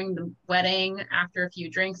tune during the wedding after a few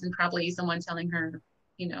drinks and probably someone telling her,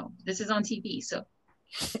 this is on TV. So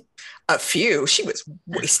a few, she was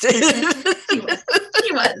wasted.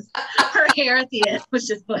 she was. Her hair at the end was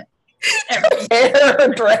just like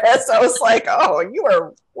hair dress. I was like, oh, you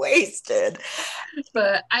are wasted.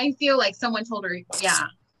 But I feel like someone told her, yeah,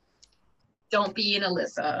 don't be an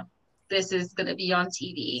Alyssa. This is going to be on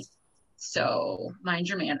TV. So mind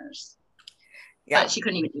your manners. Yeah. But she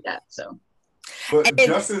couldn't even do that. So. But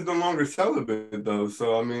Justin's no longer celibate, though.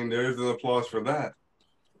 So, I mean, there's an applause for that.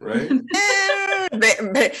 Right?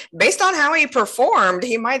 Based on how he performed,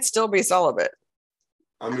 he might still be celibate.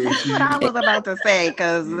 I mean, that's what I was about to say,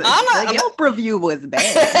 because the Yelp review was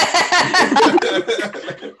bad.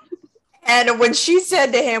 And when she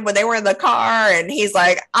said to him when they were in the car and he's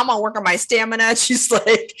like, I'm gonna work on my stamina, she's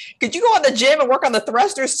like, could you go in the gym and work on the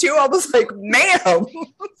thrusters too? I was like, ma'am,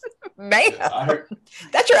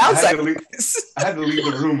 that's your outside. I had to leave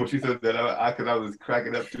the room when she said that because I was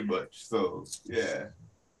cracking up too much. So yeah.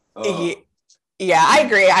 Yeah, I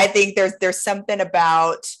agree. I think there's something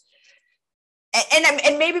about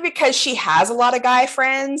and maybe because she has a lot of guy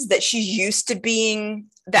friends that she's used to being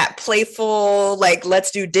that playful, like,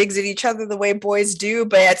 let's do digs at each other the way boys do.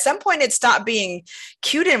 But at some point it stopped being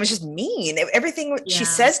cute and it was just mean. Everything she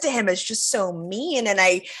says to him is just so mean. And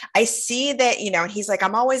I see that, and he's like,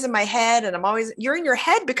 I'm always in my head and you're in your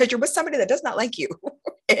head because you're with somebody that does not like you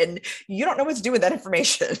and you don't know what to do with that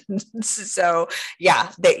information. So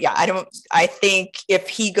I think if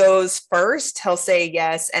he goes first, he'll say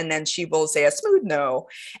yes. And then she will say a smooth no.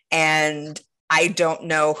 And I don't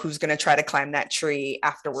know who's going to try to climb that tree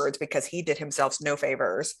afterwards because he did himself no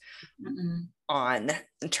favors on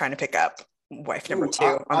trying to pick up wife number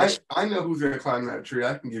 2. I know who's going to climb that tree.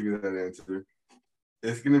 I can give you that answer.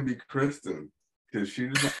 It's going to be Kristen. because she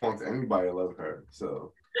just wants anybody to love her.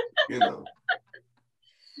 So, you know.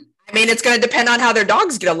 I mean, it's going to depend on how their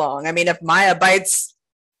dogs get along. I mean, if Maya bites,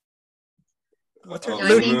 what's her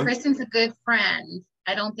I think Kristen's a good friend.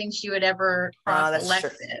 I don't think she would ever cross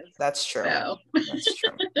Alexis. True. That's true. So. That's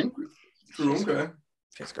true. True. Okay.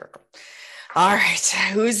 She's girl. All right.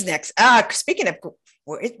 Who's next? Speaking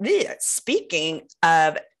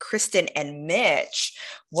of Kristen and Mitch,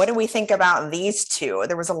 what do we think about these two?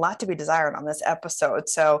 There was a lot to be desired on this episode.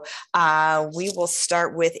 So we will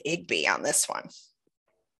start with Igby on this one.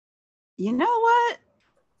 You know what?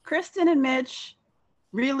 Kristen and Mitch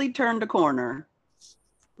really turned a corner.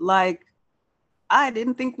 Like, I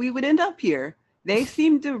didn't think we would end up here. They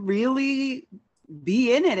seem to really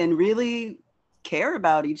be in it and really care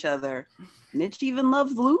about each other. Mitch even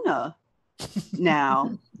loves Luna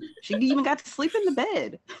now. She even got to sleep in the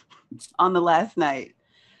bed on the last night.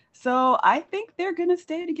 So I think they're going to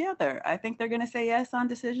stay together. I think they're going to say yes on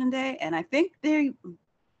decision day. And I think they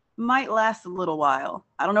might last a little while.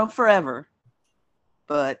 I don't know forever,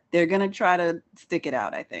 but they're going to try to stick it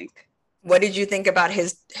out, I think. What did you think about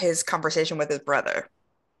his conversation with his brother?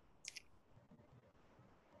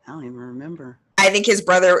 I don't even remember. I think his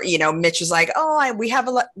brother, Mitch was like, "Oh, we have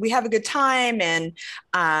a good time, and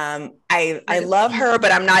I love her,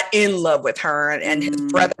 but I'm not in love with her." And his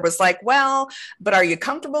brother was like, "Well, but are you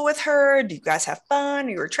comfortable with her? Do you guys have fun? Are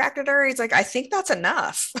you attracted to her?" He's like, "I think that's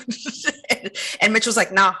enough." and Mitch was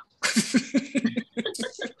like, "Nah."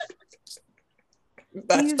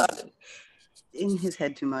 He's in his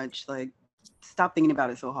head too much. Like, stop thinking about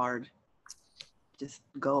it so hard. Just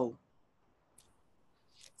go.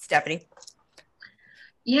 Stephanie?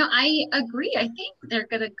 I agree. I think they're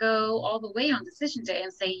going to go all the way on decision day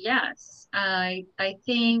and say yes. I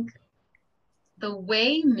think the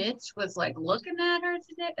way Mitch was like looking at her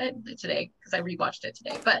today, because I rewatched it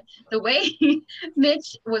today, but the way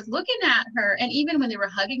Mitch was looking at her, and even when they were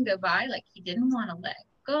hugging goodbye, like he didn't want to let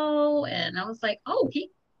go. And I was like, oh,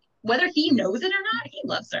 whether he knows it or not, he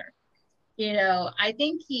loves her. I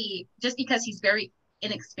think just because he's very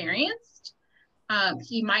inexperienced,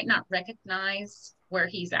 he might not recognize where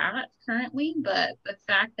he's at currently, but the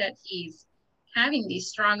fact that he's having these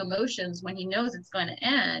strong emotions when he knows it's going to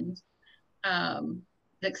end,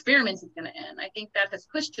 the experiment is going to end. I think that has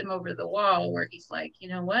pushed him over the wall where he's like, you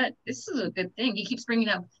know what, this is a good thing. He keeps bringing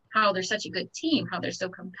up how they're such a good team, how they're so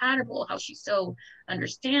compatible, how she's so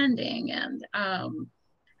understanding. And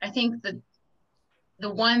I think the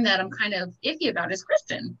one that I'm kind of iffy about is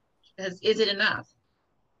Kristen. Is it enough?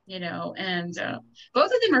 And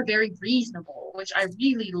both of them are very reasonable, which I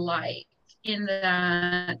really like, in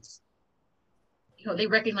that, they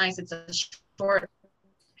recognize it's a short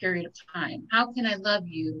period of time. How can I love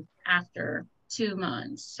you after 2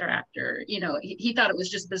 months or after, he thought it was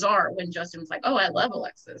just bizarre when Justin was like, oh, I love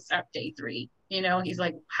Alexis after day 3. He's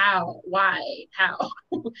like, how, why, how,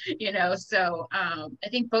 so I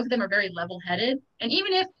think both of them are very level-headed. And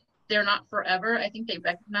even if they're not forever, I think they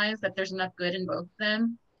recognize that there's enough good in both of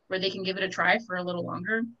them where they can give it a try for a little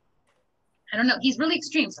longer. I don't know. He's really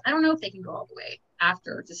extreme, so I don't know if they can go all the way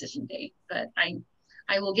after decision day, but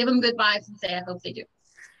I will give them good vibes and say I hope they do.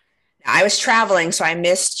 I was traveling, so I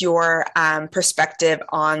missed your perspective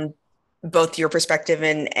on both your perspective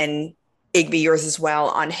and Igby, yours as well,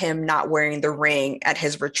 on him not wearing the ring at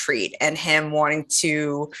his retreat and him wanting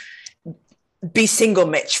to be single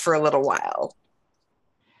Mitch for a little while.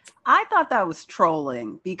 I thought that was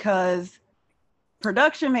trolling because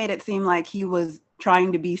production made it seem like he was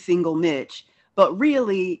trying to be single Mitch, but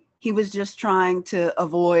really he was just trying to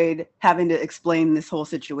avoid having to explain this whole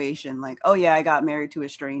situation. Like, oh yeah, I got married to a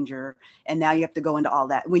stranger, and now you have to go into all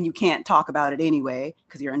that when you can't talk about it anyway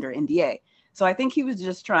because you're under NDA. So I think he was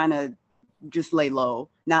just trying to just lay low,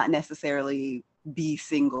 not necessarily be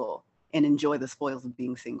single and enjoy the spoils of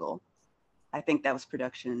being single. I think that was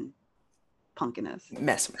production punking us.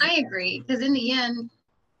 I agree, because in the end,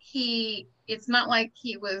 it's not like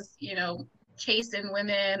he was, chasing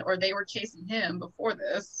women or they were chasing him before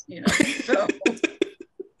this, so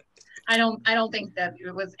I don't think that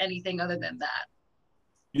it was anything other than that.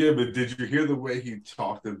 Yeah, but did you hear the way he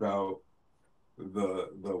talked about the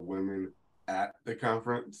women at the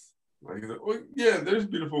conference? Like, he's like, oh yeah, there's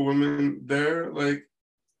beautiful women there. Like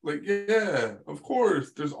yeah, of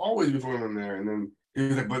course, there's always beautiful women there. And then he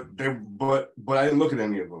was like, but I didn't look at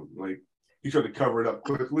any of them. Like, he tried to cover it up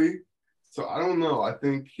quickly. So I don't know. I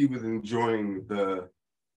think he was enjoying the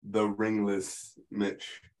ringless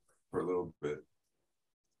Mitch for a little bit.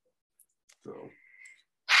 So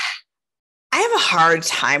I have a hard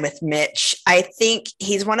time with Mitch. I think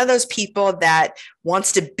he's one of those people that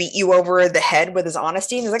wants to beat you over the head with his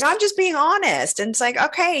honesty. And he's like, I'm just being honest. And it's like,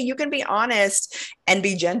 okay, you can be honest and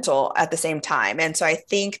be gentle at the same time. And so I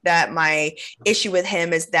think that my issue with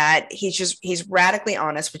him is that he's radically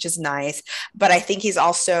honest, which is nice. But I think he's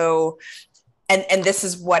also, and this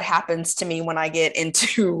is what happens to me when I get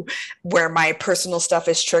into where my personal stuff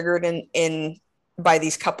is triggered in by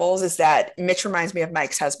these couples, is that Mitch reminds me of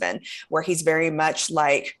Mike's husband, where he's very much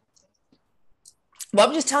like, well,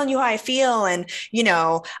 I'm just telling you how I feel. And,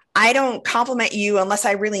 I don't compliment you unless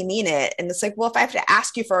I really mean it. And it's like, well, if I have to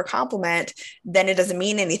ask you for a compliment, then it doesn't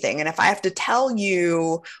mean anything. And if I have to tell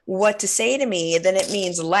you what to say to me, then it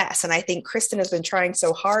means less. And I think Kristen has been trying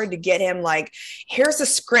so hard to get him like, here's a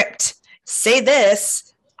script, say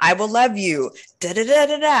this, I will love you, da da da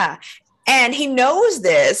da da. And he knows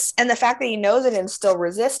this. And the fact that he knows it and is still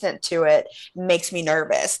resistant to it makes me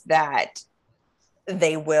nervous that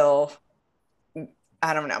they will,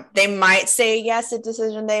 I don't know, they might say yes at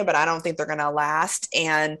decision day, but I don't think they're going to last.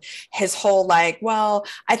 And his whole like, well,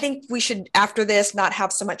 I think we should, after this, not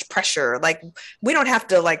have so much pressure. Like, we don't have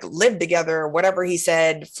to like live together, whatever he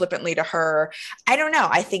said flippantly to her. I don't know.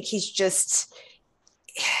 I think he's just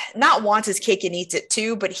not wants his cake and eats it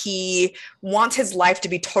too, but he wants his life to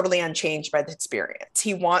be totally unchanged by the experience.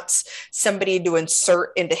 He wants somebody to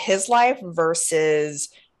insert into his life versus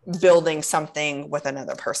building something with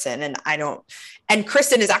another person. And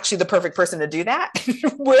Kristen is actually the perfect person to do that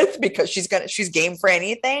with, because she's game for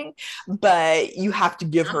anything, but you have to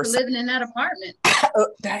give her living in that apartment.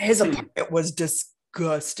 His apartment was disgusting.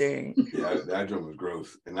 Yeah, that joint was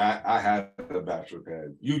gross. And I had a bachelor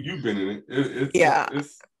pad. You've been in it.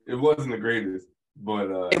 It wasn't the greatest, but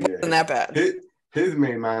it wasn't that bad. His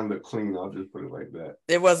made mine look clean. I'll just put it like that.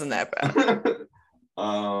 It wasn't that bad.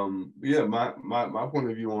 My point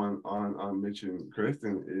of view on Mitch and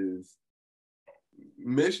Kristen is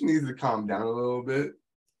Mitch needs to calm down a little bit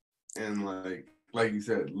and like you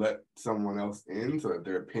said, let someone else in so that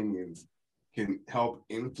their opinions can help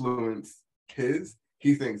influence his.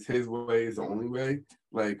 He thinks his way is the only way.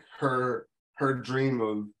 Like her dream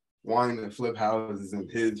of wanting to flip houses and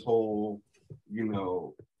his whole,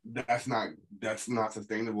 that's not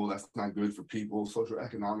sustainable. That's not good for people, social,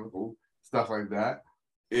 economical stuff like that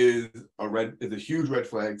is a huge red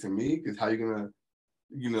flag to me, because how you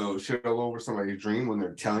gonna shit all over somebody's dream when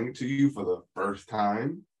they're telling it to you for the first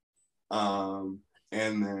time. And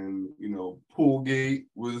then Poolgate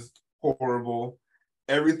was horrible.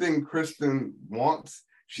 Everything Kristen wants,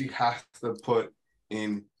 she has to put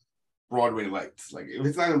in Broadway lights. Like, if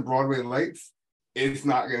it's not in Broadway lights, it's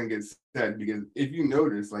not gonna get said, because if you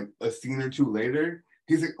notice, like a scene or two later,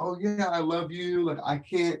 he's like, oh yeah, I love you, like I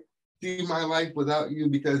can't see my life without you,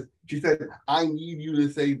 because she said, I need you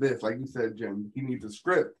to say this. Like you said, Jen, he needs a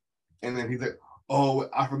script. And then he's like, oh,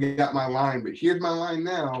 I forgot my line, but here's my line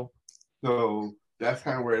now. So that's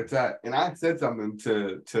kind of where it's at. And I said something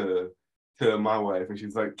to my wife, and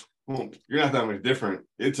she's like, well, you're not that much different.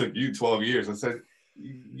 It took you 12 years. I said,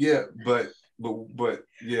 yeah, but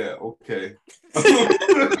yeah, okay.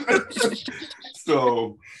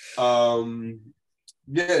 So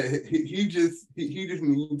yeah, he just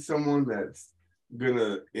needs someone that's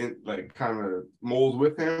gonna kind of mold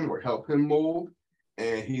with him or help him mold,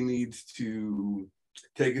 and he needs to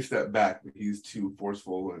take a step back. He's too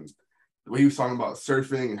forceful, and the way he was talking about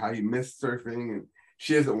surfing and how he missed surfing, and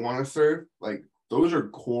she doesn't want to surf. Like, those are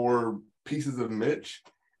core pieces of Mitch,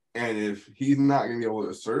 and if he's not gonna be able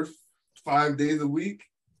to surf 5 days a week,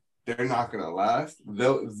 they're not gonna last.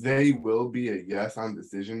 They will be a yes on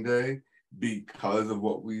decision day, because of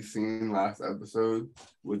what we've seen last episode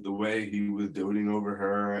with the way he was doting over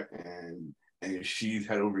her, and she's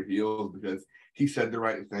head over heels because he said the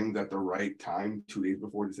right things at the right time 2 days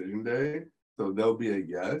before decision day. So they'll be a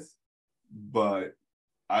yes, but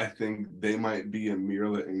I think they might be a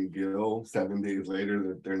Mirla and Gil 7 days later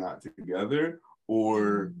that they're not together,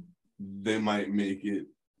 or they might make it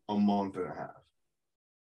a month and a half.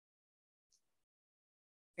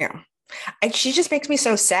 Yeah. And she just makes me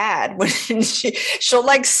so sad when she'll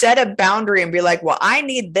like set a boundary and be like, well, I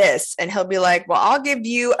need this. And he'll be like, well, I'll give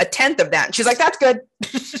you 1/10 of that. And she's like, that's good.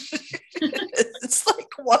 It's like,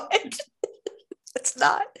 what? That's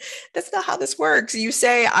not how this works. You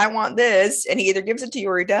say, I want this, and he either gives it to you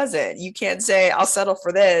or he doesn't. You can't say, I'll settle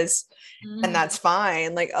for this. And that's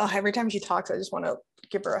fine. Like, oh, every time she talks, I just want to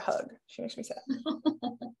give her a hug. She makes me sad.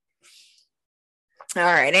 All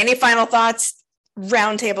right. Any final thoughts?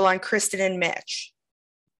 Roundtable on Kristen and Mitch.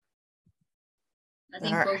 I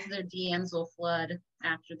think both of their DMs will flood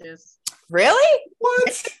after this. Really?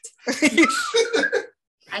 What?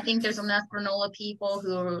 I think there's enough granola people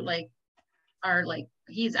who are like,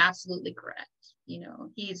 he's absolutely correct. You know,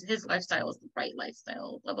 his lifestyle is the right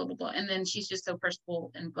lifestyle, blah, blah, blah, blah. And then she's just so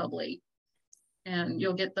personable and bubbly. And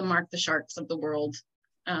you'll get the Mark the Sharks of the world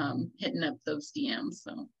hitting up those DMs.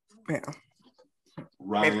 So Yeah.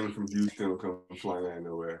 Ryan from Houston will come flying out of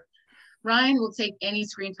nowhere. Ryan will take any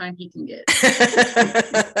screen time he can get.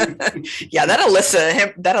 Yeah, that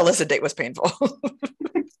Alyssa date was painful.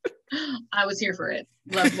 I was here for it.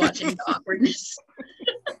 Loved watching the awkwardness.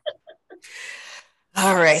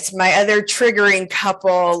 All right, my other triggering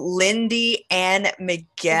couple, Lindy and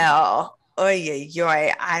Miguel. Oy, oy,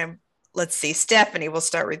 oy. Let's see, Stephanie, we'll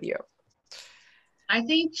start with you. I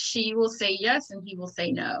think she will say yes and he will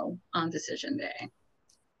say no on decision day.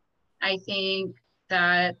 I think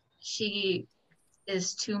that she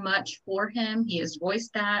is too much for him. He has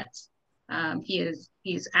voiced that.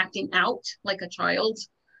 He's acting out like a child,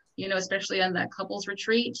 you know, especially on that couples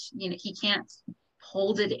retreat. You know, he can't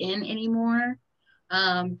hold it in anymore.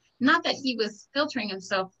 Not that he was filtering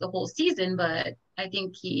himself the whole season, but I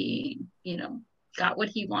think he, you know, got what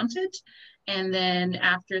he wanted. And then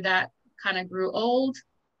after that kind of grew old,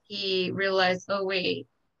 he realized, oh, wait,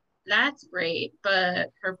 that's great,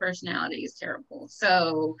 but her personality is terrible.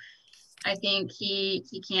 So I think he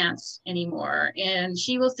can't anymore. And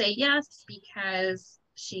she will say yes because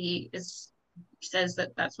says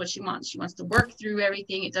that that's what she wants. She wants to work through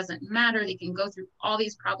everything. It doesn't matter. They can go through all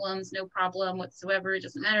these problems, no problem whatsoever. It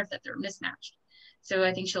doesn't matter if they're mismatched. So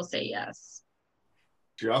I think she'll say yes.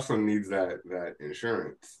 She also needs that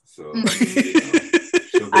insurance. So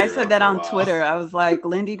I said that on Twitter. I was like,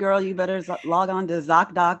 Lindy girl, you better log on to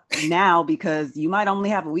ZocDoc now because you might only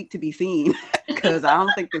have a week to be seen because I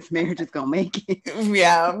don't think this marriage is going to make it.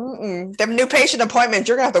 Yeah. Them new patient appointments,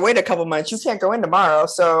 you're going to have to wait a couple months. You can't go in tomorrow.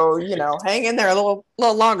 So, you know, hang in there a little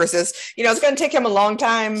longer, sis. You know, it's going to take him a long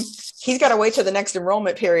time. He's got to wait till the next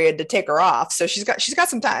enrollment period to take her off. So she's got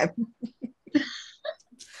some time.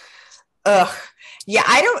 Ugh. Yeah,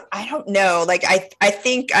 I don't know. Like, I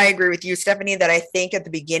think I agree with you, Stephanie, that I think at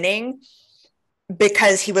the beginning,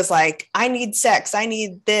 because he was like, I need sex, I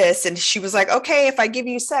need this. And she was like, okay, if I give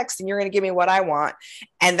you sex, then you're going to give me what I want.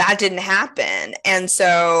 And that didn't happen. And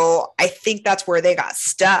so I think that's where they got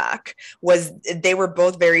stuck, was they were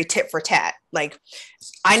both very tit for tat. Like,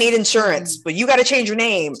 I need insurance, but you got to change your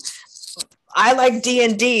name. I like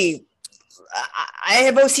D&D. I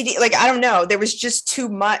have OCD. Like, I don't know. There was just too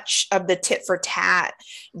much of the tit for tat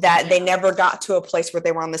that they never got to a place where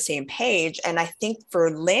they were on the same page. And I think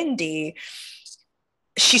for Lindy,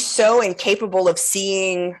 she's so incapable of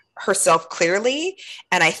seeing herself clearly.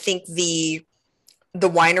 And I think the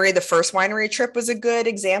first winery trip was a good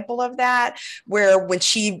example of that, where when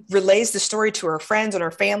she relays the story to her friends and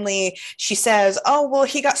her family, she says, oh, well,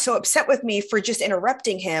 he got so upset with me for just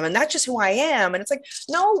interrupting him. And that's just who I am. And it's like,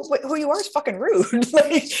 no, who you are is fucking rude.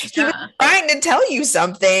 Like, he was trying to tell you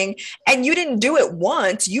something and you didn't do it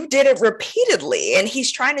once, you did it repeatedly. And he's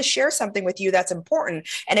trying to share something with you that's important.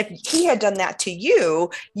 And if he had done that to you,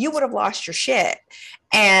 you would have lost your shit.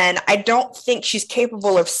 And I don't think she's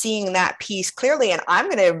capable of seeing that piece clearly. And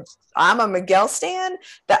I'm a Miguel stan,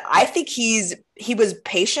 that I think he was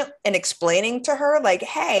patient in explaining to her, like,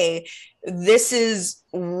 hey, this is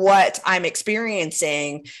what I'm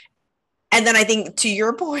experiencing. And then I think, to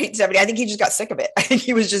your point, Stephanie, I think he just got sick of it. I think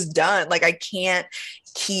he was just done. Like, I can't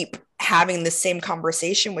keep having the same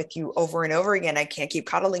conversation with you over and over again. I can't keep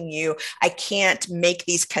cuddling you. I can't make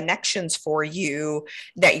these connections for you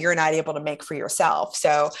that you're not able to make for yourself.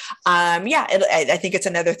 So, I think it's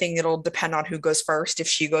another thing that'll depend on who goes first. If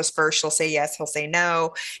she goes first, she'll say yes, he'll say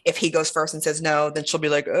no. If he goes first and says no, then she'll be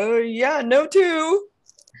like, oh yeah, no too.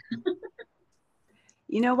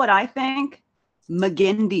 You know what I think?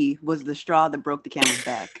 McGindy was the straw that broke the camel's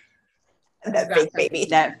back. That fake baby.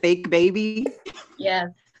 That fake baby. Yeah.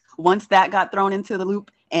 Once that got thrown into the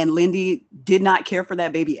loop and Lindy did not care for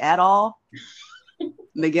that baby at all,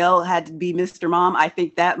 Miguel had to be Mr. Mom. I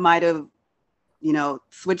think that might have,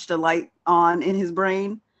 switched a light on in his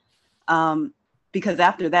brain. Because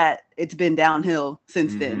after that, it's been downhill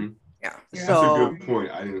since then. Yeah. That's So, a good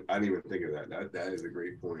point. I didn't even think of that. That is a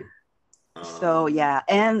great point.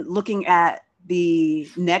 And looking at the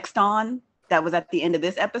next on that was at the end of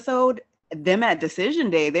this episode, them at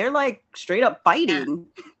decision day, they're like straight up fighting.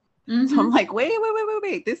 Mm-hmm. So I'm like, wait,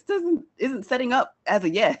 this isn't setting up as a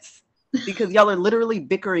yes, because y'all are literally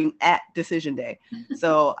bickering at decision day.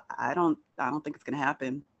 So I don't think it's gonna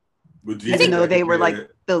happen. Even though they were like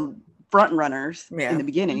the front runners in the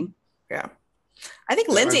beginning. Yeah. I think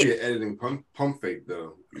that Lindsay might be an editing pump fake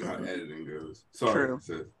though. You know how editing goes. Sorry. True.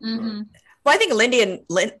 Sis. Mm-hmm. Well, I think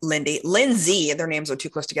Lindsay, their names are too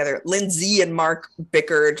close together. Lindsay and Mark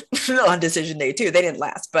bickered on decision day too. They didn't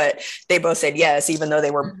last, but they both said yes, even though they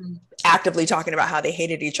were actively talking about how they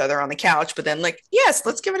hated each other on the couch. But then, like, yes,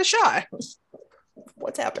 let's give it a shot.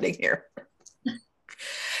 What's happening here?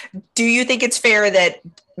 Do you think it's fair that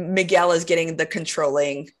Miguel is getting the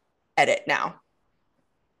controlling edit now?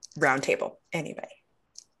 Roundtable, anyway.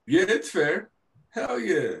 Yeah, it's fair. Hell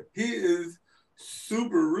yeah. He is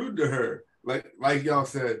super rude to her. Like y'all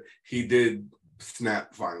said, he did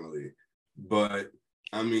snap finally. But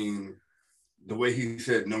I mean, the way he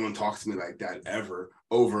said no one talks to me like that ever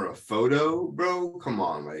over a photo, bro, come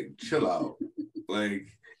on, like chill out. Like,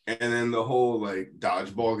 and then the whole like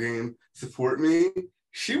dodgeball game, support me.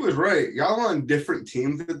 She was right. Y'all on different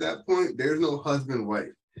teams at that point. There's no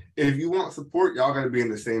husband-wife. If you want support, y'all gotta be in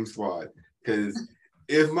the same squad. Because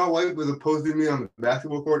if my wife was opposing me on the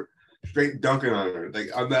basketball court, straight dunking on her. Like,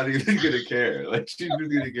 I'm not even gonna care. Like, she's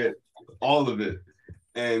just gonna get all of it.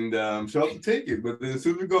 And she'll have to take it. But then as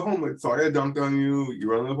soon as we go home, like, sorry I dunked on you.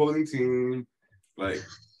 You're on the opposing team. Like,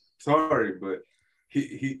 sorry, but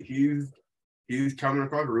he's coming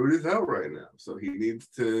across rude as hell right now. So he needs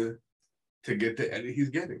to get the edit he's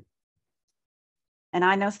getting. And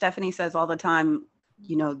I know Stephanie says all the time,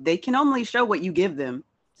 you know, they can only show what you give them.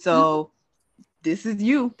 So this is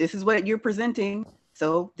you. This is what you're presenting.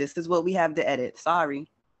 So this is what we have to edit. Sorry.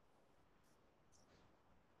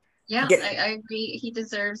 Yeah, I agree. He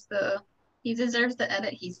deserves the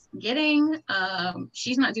edit he's getting.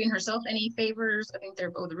 She's not doing herself any favors. I think they're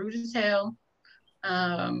both rude as hell.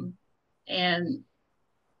 And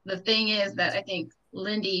the thing is that I think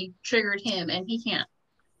Lindy triggered him, and he can't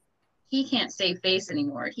save face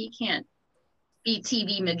anymore. He can't be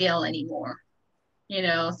TV Miguel anymore, you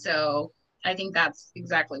know. So I think that's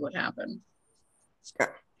exactly what happened. Yeah.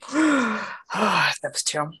 That was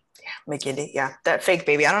too. Yeah, McGinty. Yeah, that fake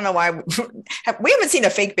baby. I don't know why we haven't seen a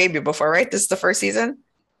fake baby before, right? This is the first season.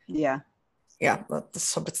 Yeah. Yeah,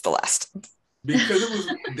 so it's the last. Because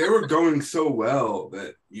they were going so well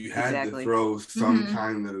that you had to throw some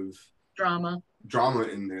kind of drama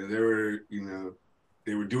in there.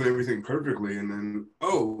 They were doing everything perfectly, and then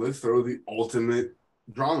let's throw the ultimate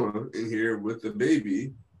drama in here with the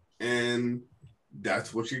baby, and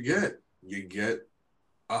that's what you get. You get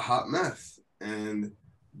a hot mess, and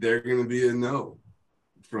they're gonna be a no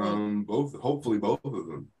from hopefully both of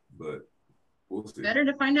them, but we'll see. Better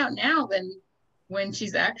to find out now than when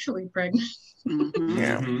she's actually pregnant.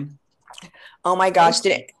 Yeah. Oh my gosh,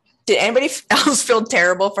 did anybody else feel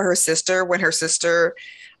terrible for her sister when her sister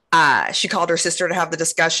she called her sister to have the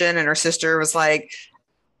discussion, and her sister was like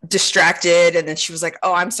distracted, and then she was like,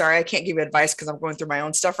 oh, I'm sorry, I can't give you advice because I'm going through my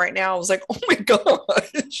own stuff right now. I was like, oh my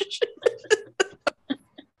gosh.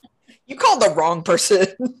 You called the wrong person.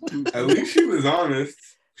 At least she was honest.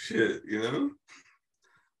 Shit, you know?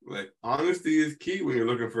 Like, honesty is key when you're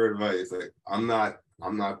looking for advice. Like, I'm not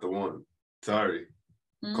the one. Sorry.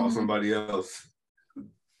 Call somebody else.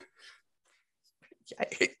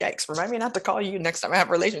 Yikes. Remind me not to call you next time I have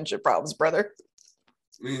relationship problems, brother.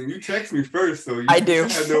 I mean, you text me first, so I do.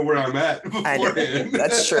 I know where I'm at beforehand.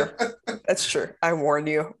 That's true. That's true. I warned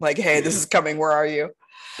you. Like, hey, this is coming. Where are you?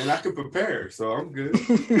 And I can prepare, so I'm good.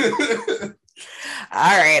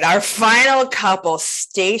 All right. Our final couple,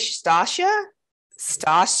 Stacia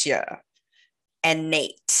and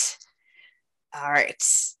Nate. All right.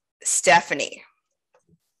 Stephanie.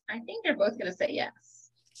 I think they're both going to say yes.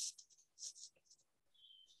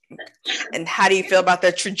 And how do you feel about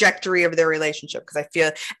the trajectory of their relationship? Because I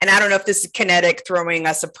feel, and I don't know if this is kinetic throwing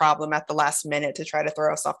us a problem at the last minute to try to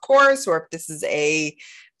throw us off course, or if this is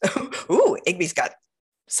Igby's got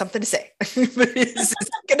something to say. Is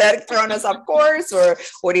kinetic throwing us off course, or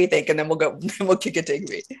what do you think? And then we'll kick it to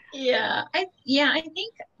Igby. Yeah, I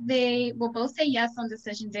think they will both say yes on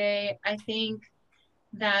decision day. I think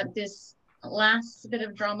that this last bit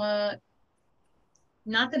of drama,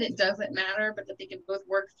 not that it doesn't matter, but that they can both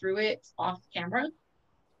work through it off camera.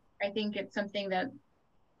 I think it's something that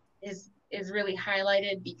is really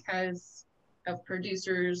highlighted because of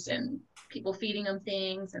producers and people feeding them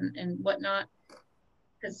things and whatnot.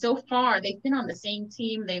 Because so far they've been on the same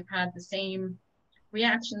team, they've had the same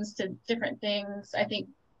reactions to different things. I think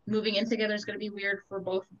moving in together is going to be weird for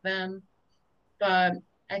both of them, but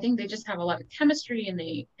I think they just have a lot of chemistry and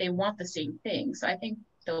they want the same thing. So I think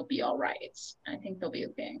they'll be all right. I think they'll be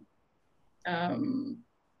okay. Yeah.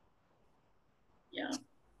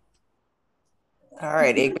 All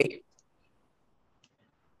right, Igby.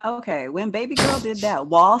 Okay, when baby girl did that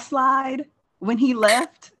wall slide, when he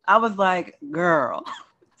left, I was like, girl,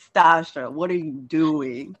 Stasha, what are you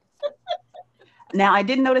doing? Now, I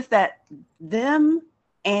did notice that them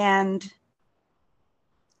and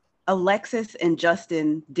Alexis and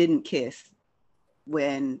Justin didn't kiss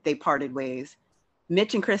when they parted ways.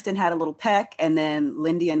 Mitch and Kristen had a little peck, and then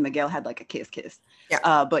Lindy and Miguel had like a kiss.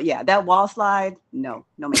 Yeah. But yeah, that wall slide, no,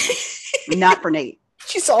 man. Not for Nate.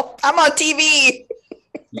 She's all, I'm on TV.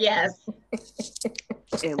 Yes.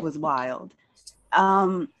 It was wild.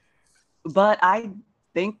 But I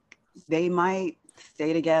think they might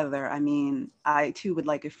stay together. I mean, I too would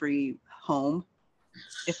like a free home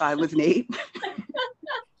if I was Nate.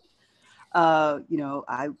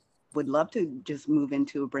 I would love to just move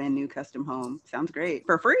into a brand new custom home. Sounds great.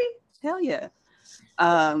 For free? Hell yeah.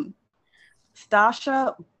 Stasha,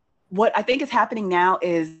 what I think is happening now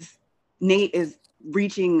is Nate is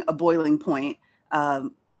reaching a boiling point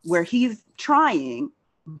where he's trying,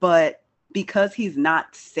 but because he's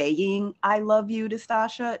not saying I love you to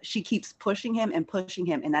Stasha, she keeps pushing him,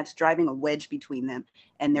 and that's driving a wedge between them,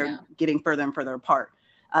 and they're getting further and further apart.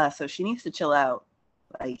 So she needs to chill out.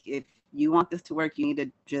 Like, if you want this to work, you need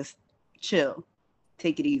to just chill,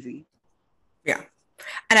 take it easy. Yeah.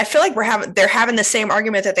 And I feel like they're having the same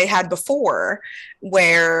argument that they had before,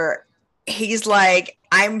 where he's like,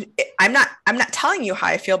 I'm not telling you how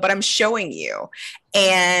I feel, but I'm showing you.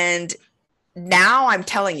 And now I'm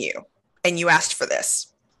telling you, and you asked for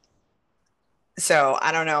this. So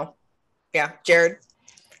I don't know. Yeah, Jared.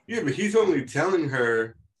 Yeah, but he's only telling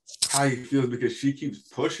her how he feels because she keeps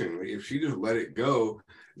pushing. Like, if she just let it go,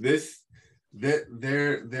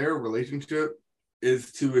 their relationship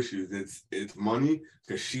is two issues. It's money,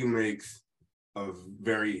 because she makes a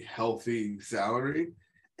very healthy salary,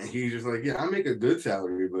 and he's just like, yeah, I make a good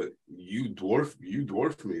salary, but you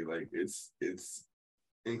dwarf me. Like, it's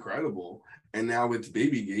incredible. And now it's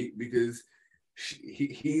Babygate, because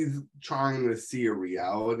he's trying to see a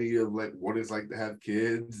reality of like what it's like to have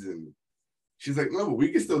kids, and she's like, no, but we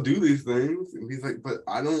can still do these things. And he's like, but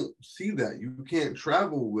I don't see that. You can't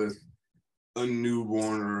travel with a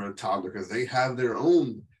newborn or a toddler because they have their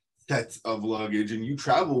own sets of luggage, and you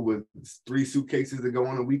travel with 3 suitcases to go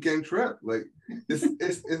on a weekend trip. Like,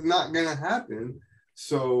 it's not gonna happen.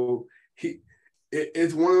 So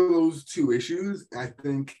it's one of those two issues. I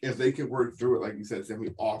think if they can work through it, like you said,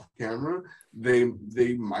 Stephanie, off camera, they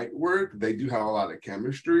might work. They do have a lot of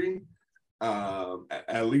chemistry.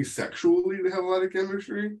 At least sexually, they have a lot of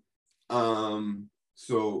chemistry.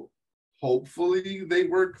 So hopefully they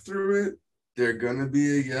work through it. They're gonna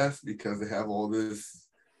be a yes because they have all this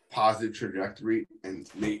positive trajectory,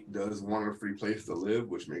 and Nate does want a free place to live,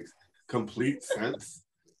 which makes complete sense.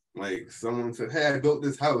 Like, someone said, hey, I built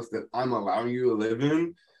this house that I'm allowing you to live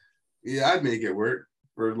in. Yeah, I'd make it work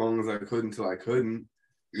for as long as I could until I couldn't,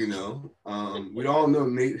 We all know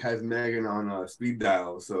Nate has Megan on speed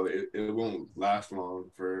dial, so it won't last long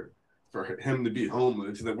for him to be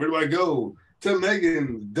homeless. He's like, where do I go? To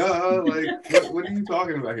Megan, duh. Like, what are you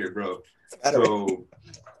talking about here, bro? So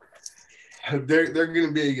they're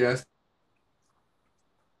gonna be a yes.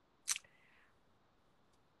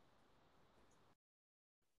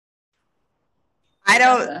 I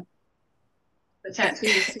don't. The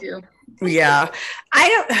tattoos too. Yeah, I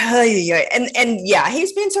don't. And yeah,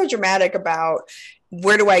 he's being so dramatic about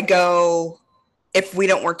where do I go if we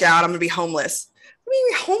don't work out? I'm gonna be homeless. What do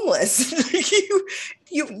you mean homeless?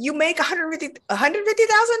 you make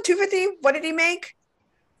 150,000, 250. What did he make?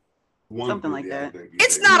 Something like that.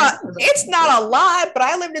 It's not a lot, but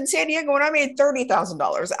I lived in San Diego and I made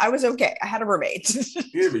 $30,000. I was okay. I had a roommate.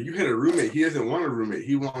 Yeah, but you had a roommate. He doesn't want a roommate.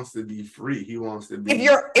 He wants to be free. He wants to be.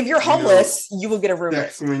 If you're homeless, you will get a roommate.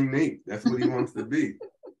 Sex swing Nate. That's what he wants to be.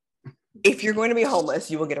 If you're going to be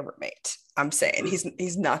homeless, you will get a roommate. I'm saying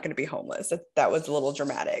he's not going to be homeless. That was a little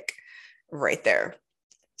dramatic right there.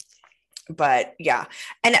 But yeah,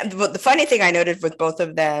 and the funny thing I noted with both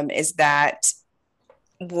of them is that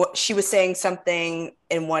she was saying something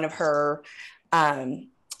in one of her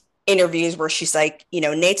interviews where she's like,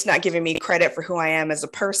 Nate's not giving me credit for who I am as a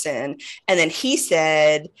person. And then he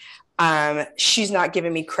said, she's not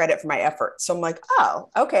giving me credit for my effort. So I'm like, oh,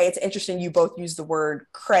 okay. It's interesting. You both use the word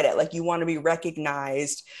credit. Like, you want to be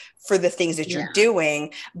recognized for the things that you're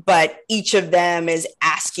doing, but each of them is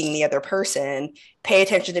asking the other person, pay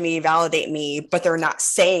attention to me, validate me, but they're not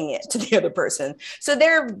saying it to the other person. So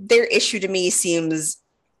their issue to me seems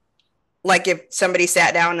like if somebody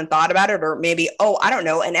sat down and thought about it, or maybe, I don't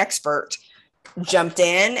know, an expert jumped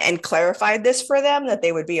in and clarified this for them, that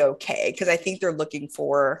they would be okay. Because I think they're looking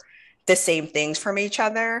for the same things from each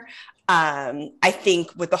other. I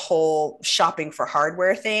think with the whole shopping for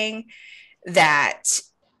hardware thing, that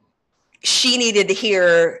she needed to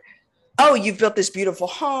hear, oh, you've built this beautiful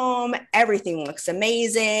home, everything looks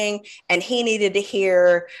amazing. And he needed to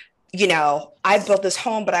hear, you know, I built this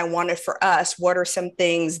home, but I want it for us. What are some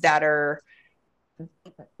things that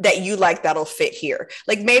you like that'll fit here?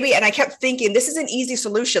 Like maybe, and I kept thinking this is an easy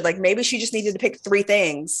solution. Like maybe she just needed to pick 3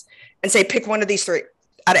 things and say, pick one of these 3.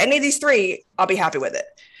 Out of any of these 3, I'll be happy with it.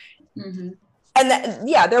 Mm-hmm. And that,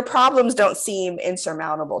 yeah, their problems don't seem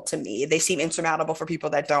insurmountable to me. They seem insurmountable for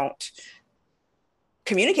people that don't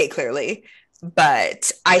communicate clearly.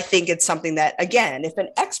 But I think it's something that, again, if an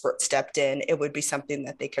expert stepped in, it would be something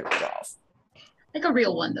that they could resolve. Like a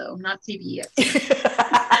real one, though, not CBS.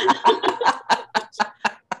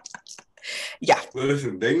 Yeah.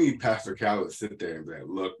 Listen, they need Pastor Cal to sit there and be like,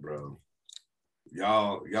 look, bro,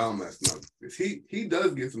 y'all messing up. He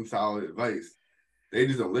does get some solid advice. They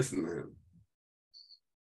just don't listen to him.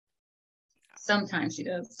 Sometimes he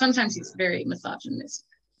does. Sometimes he's very misogynist.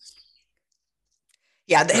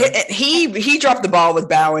 Yeah, he dropped the ball with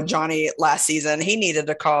Bao and Johnny last season. He needed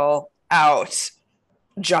to call out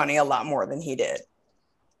Johnny a lot more than he did.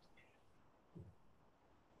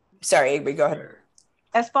 Sorry, Igby, go ahead.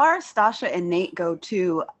 As far as Stasha and Nate go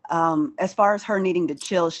too, as far as her needing to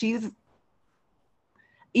chill, she's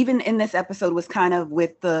even in this episode was kind of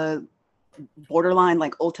with the borderline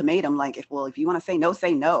like ultimatum, like if you want to say no,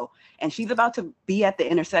 say no. And she's about to be at the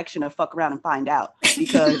intersection of fuck around and find out,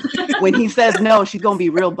 because when he says no, she's gonna be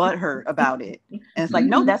real butthurt about it. And it's like,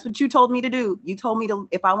 no, that's what you told me to do. You told me to,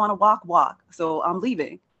 if I want to walk. So I'm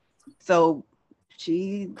leaving. So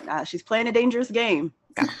she's playing a dangerous game.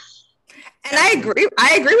 Yeah. And I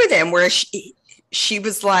agree with him, where she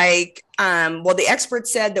was like, well, the expert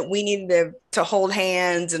said that we needed to hold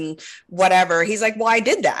hands and whatever. He's like, well, I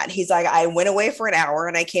did that. He's like, I went away for an hour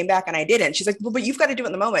and I came back and I didn't. She's like, well, but you've got to do it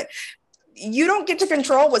in the moment. You don't get to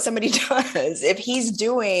control what somebody does. If he's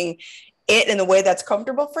doing it in the way that's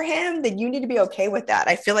comfortable for him, then you need to be okay with that.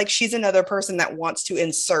 I feel like she's another person that wants to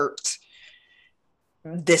insert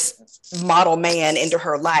this model man into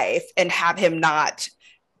her life and have him not,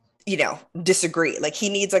 you know, disagree. Like she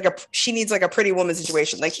needs like a Pretty Woman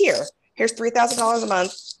situation. Like here's $3,000 a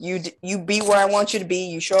month. You be where I want you to be.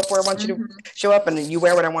 You show up where I want you to show up, and you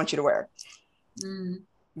wear what I want you to wear.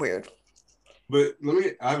 Weird. But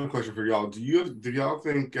I have a question for y'all. Do y'all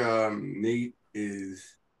think Nate is,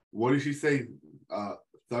 what did she say,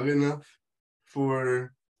 thug enough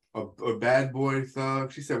for a bad boy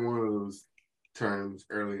thug? She said one of those terms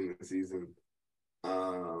early in the season.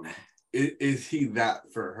 Is he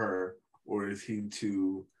that for her, or is he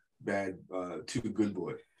too good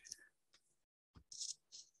boy?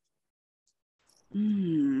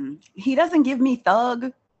 He doesn't give me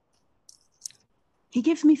thug. He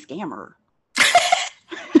gives me scammer.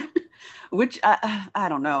 Which I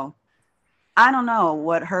don't know. I don't know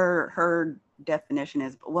what her definition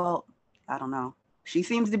is. Well, I don't know. She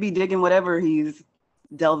seems to be digging whatever he's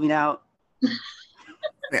delving out.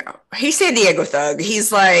 Yeah, he's San Diego thug.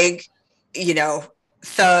 He's like, you know,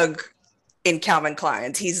 thug in Calvin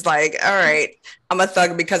Klein's. He's like, all right, I'm a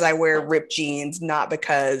thug because I wear ripped jeans, not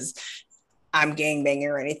because I'm gangbanging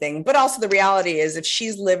or anything. But also the reality is, if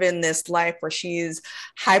she's living this life where she's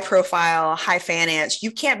high profile, high finance,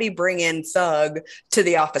 you can't be bringing thug to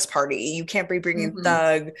the office party. You can't be bringing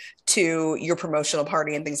thug to your promotional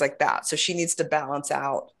party and things like that. So she needs to balance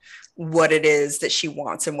out what it is that she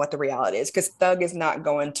wants and what the reality is, because thug is not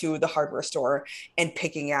going to the hardware store and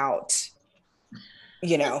picking out,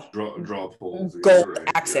 you know, draw pulls, gold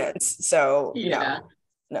accents. Yeah. So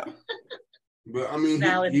no. But I mean,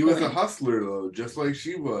 he was a hustler though, just like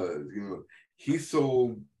she was. You know, he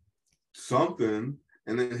sold something,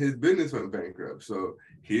 and then his business went bankrupt. So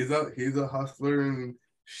he's a hustler, and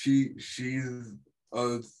she's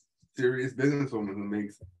a serious businesswoman who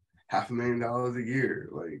makes $500,000 a year.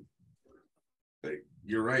 Like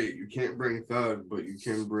you're right. You can't bring thug, but you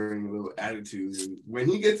can bring a little attitude. And when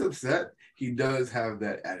he gets upset, he does have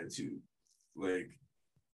that attitude. Like,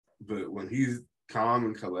 but when he's calm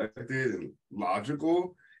and collected and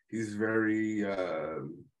logical, he's very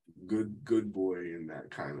good boy in that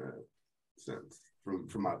kind of sense from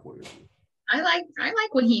my point of view. I like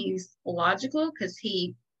when he's logical, because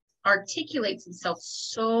he articulates himself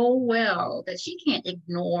so well that she can't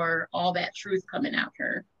ignore all that truth coming out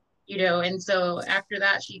her, you know. And so after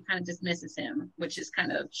that, she kind of dismisses him, which is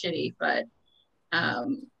kind of shitty. But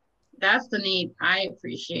that's the Nate I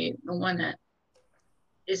appreciate, the one that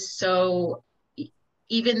is so,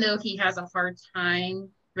 even though he has a hard time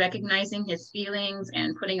recognizing his feelings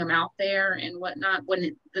and putting them out there and whatnot,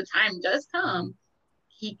 when the time does come,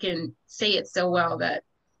 he can say it so well that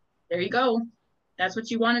there you go. That's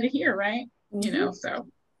what you wanted to hear, right? You know, so.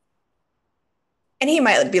 And he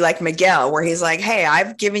might be like Miguel, where he's like, hey,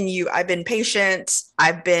 I've been patient.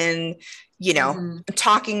 I've been,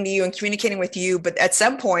 talking to you and communicating with you. But at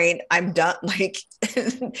some point I'm done. Like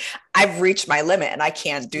I've reached my limit and I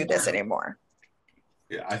can't do this anymore.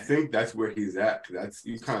 Yeah, I think that's where he's at.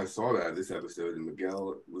 You kind of saw that this episode, and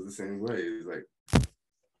Miguel was the same way. He's like,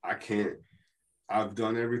 I can't. I've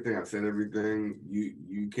done everything. I've said everything.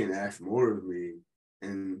 You can't ask more of me.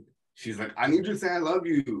 And she's like, I need you to say I love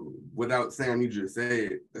you without saying I need you to say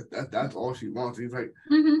it. That's all she wants. He's like,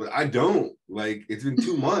 but I don't. Like, it's been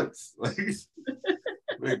 2 months. Like,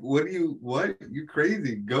 what? You're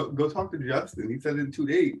crazy. Go talk to Justin. He said it in 2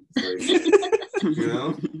 days. Like,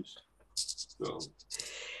 So.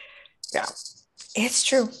 Yeah, it's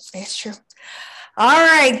true. All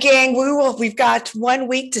right, gang, we've got 1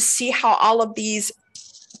 week to see how all of these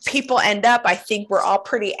people end up. I think we're all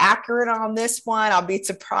pretty accurate on this one. I'll be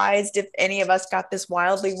surprised if any of us got this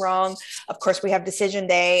wildly wrong. Of course, we have decision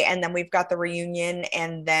day, and then we've got the reunion,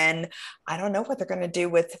 and then I don't know what they're going to do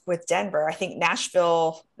with Denver. I think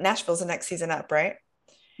Nashville's the next season up, right?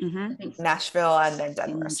 Mm-hmm. Nashville and then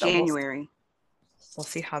Denver. In January. We'll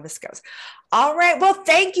see how this goes. All right. Well,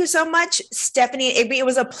 thank you so much, Stephanie. It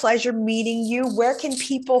was a pleasure meeting you. Where can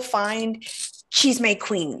people find Cheesemate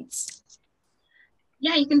Queens?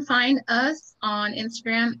 Yeah, you can find us on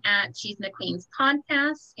Instagram at Cheesemate Queens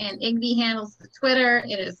Podcast, and Igby handles the Twitter.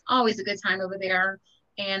 It is always a good time over there,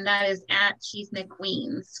 and that is at Cheesemate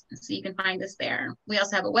Queens. So you can find us there. We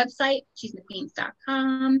also have a website,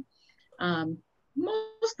 cheesematequeens.com.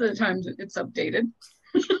 Most of the time it's updated.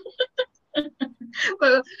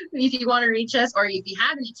 But if you want to reach us, or if you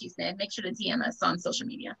have any cheesemate, make sure to DM us on social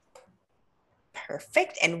media.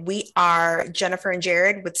 Perfect. And we are Jennifer and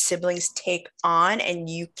Jared with Siblings Take On, and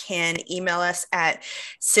you can email us at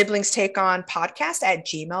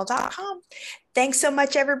siblingstakeonpodcast@gmail.com. Thanks so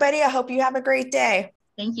much, everybody. I hope you have a great day.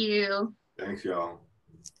 Thank you. Thanks, y'all.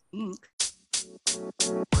 Thanks.